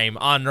time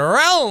on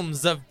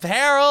Realms of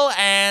Peril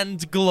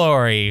and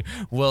Glory.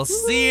 We'll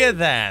see you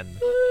then.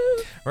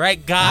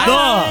 Right,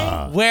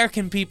 guys? Where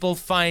can people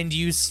find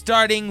you,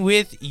 starting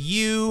with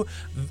you,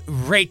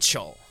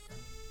 Rachel?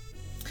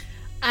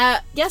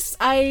 Yes,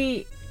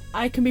 I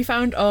can be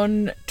found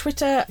on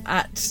Twitter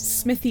at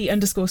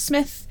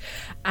Smithy_Smith,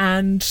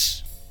 and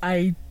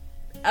I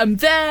am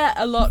there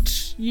a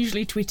lot,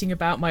 usually tweeting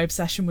about my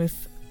obsession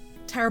with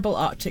terrible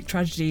Arctic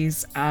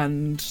tragedies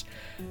and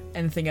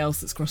anything else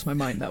that's crossed my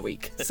mind that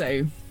week.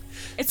 So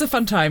it's a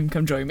fun time.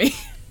 Come join me.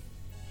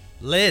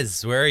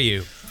 Liz, where are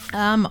you?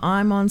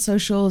 I'm on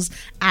socials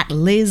at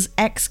Liz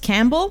X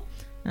Campbell,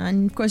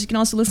 and of course you can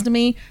also listen to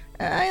me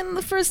in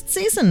the first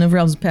season of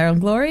Realms of Peril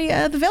and Glory,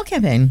 the Veil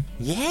campaign.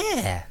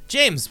 Yeah.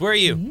 James, where are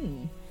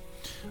you?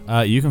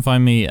 You can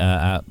find me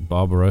at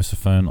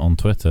Barbarosaphone on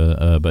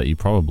Twitter, but you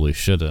probably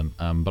shouldn't.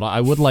 But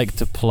I would like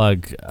to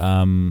plug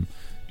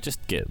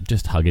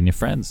just hugging your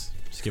friends.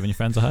 Just giving your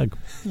friends a hug,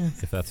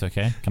 if that's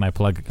okay. Can I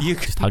plug You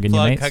just can hugging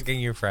plug your mates?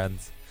 hugging your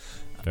friends.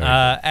 Very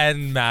good.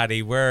 And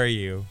Maddie, where are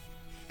you?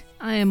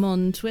 I am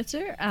on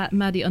Twitter at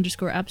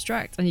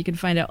Maddie_abstract, and you can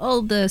find out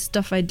all the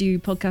stuff I do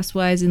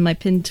podcast-wise in my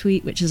pinned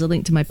tweet, which is a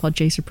link to my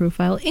Podchaser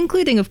profile,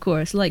 including, of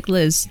course, like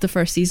Liz, the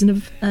first season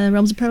of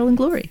Realms of Peril and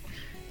Glory.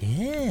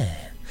 Yeah.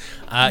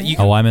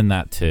 I'm in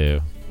that too.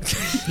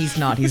 He's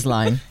not. He's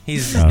lying.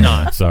 He's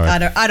not. Sorry.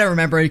 I don't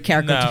remember a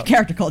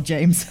character called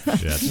James. Yeah,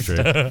 that's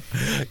true.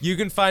 You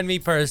can find me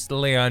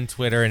personally on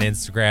Twitter and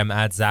Instagram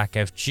at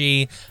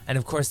ZachFG. And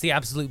of course, the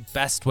absolute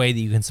best way that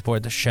you can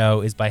support the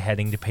show is by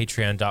heading to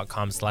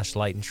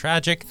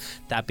patreon.com/lightandtragic.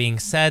 That being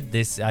said,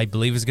 this, I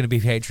believe, is going to be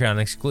Patreon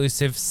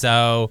exclusive.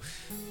 So,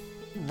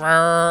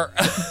 well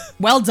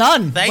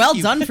done.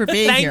 Done for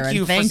being here. Thank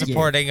you for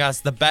supporting us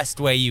the best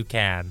way you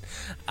can.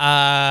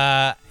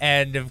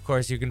 And of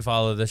course, you can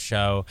follow the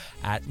show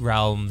at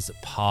Realms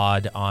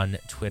Pod on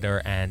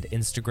Twitter and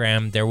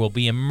Instagram. There will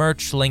be a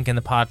merch link in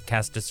the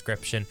podcast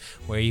description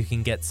where you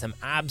can get some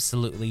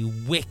absolutely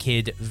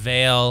wicked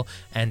Veil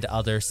and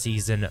other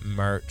season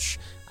merch.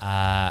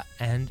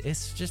 And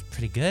it's just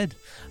pretty good.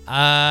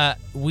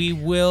 We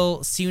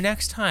will see you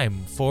next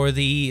time for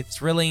the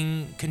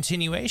thrilling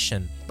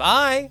continuation.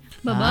 Bye.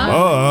 Bye-bye.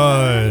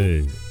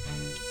 Bye.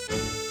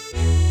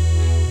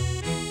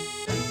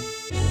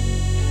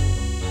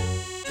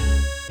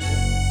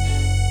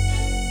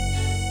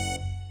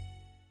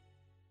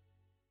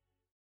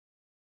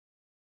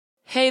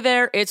 Hey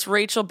there, it's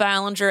Rachel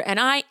Ballinger, and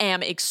I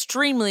am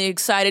extremely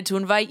excited to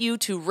invite you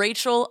to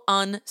Rachel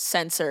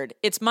Uncensored.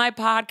 It's my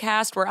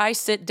podcast where I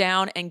sit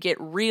down and get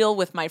real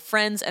with my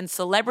friends and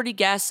celebrity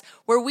guests,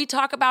 where we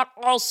talk about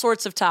all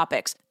sorts of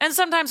topics. And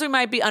sometimes we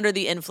might be under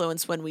the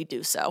influence when we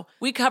do so.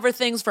 We cover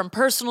things from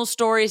personal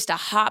stories to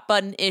hot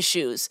button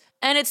issues.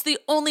 And it's the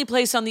only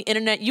place on the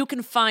internet you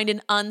can find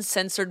an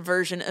uncensored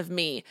version of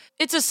me.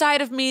 It's a side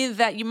of me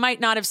that you might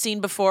not have seen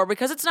before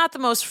because it's not the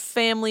most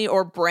family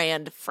or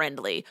brand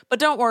friendly. But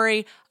don't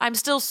worry, I'm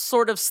still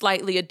sort of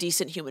slightly a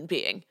decent human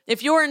being.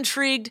 If you're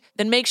intrigued,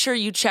 then make sure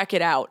you check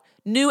it out.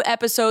 New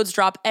episodes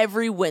drop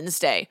every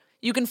Wednesday.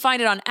 You can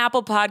find it on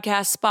Apple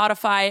Podcasts,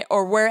 Spotify,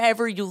 or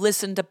wherever you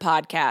listen to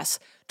podcasts.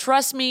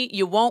 Trust me,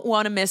 you won't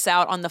want to miss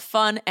out on the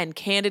fun and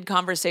candid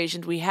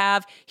conversations we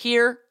have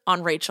here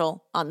on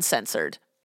Rachel Uncensored.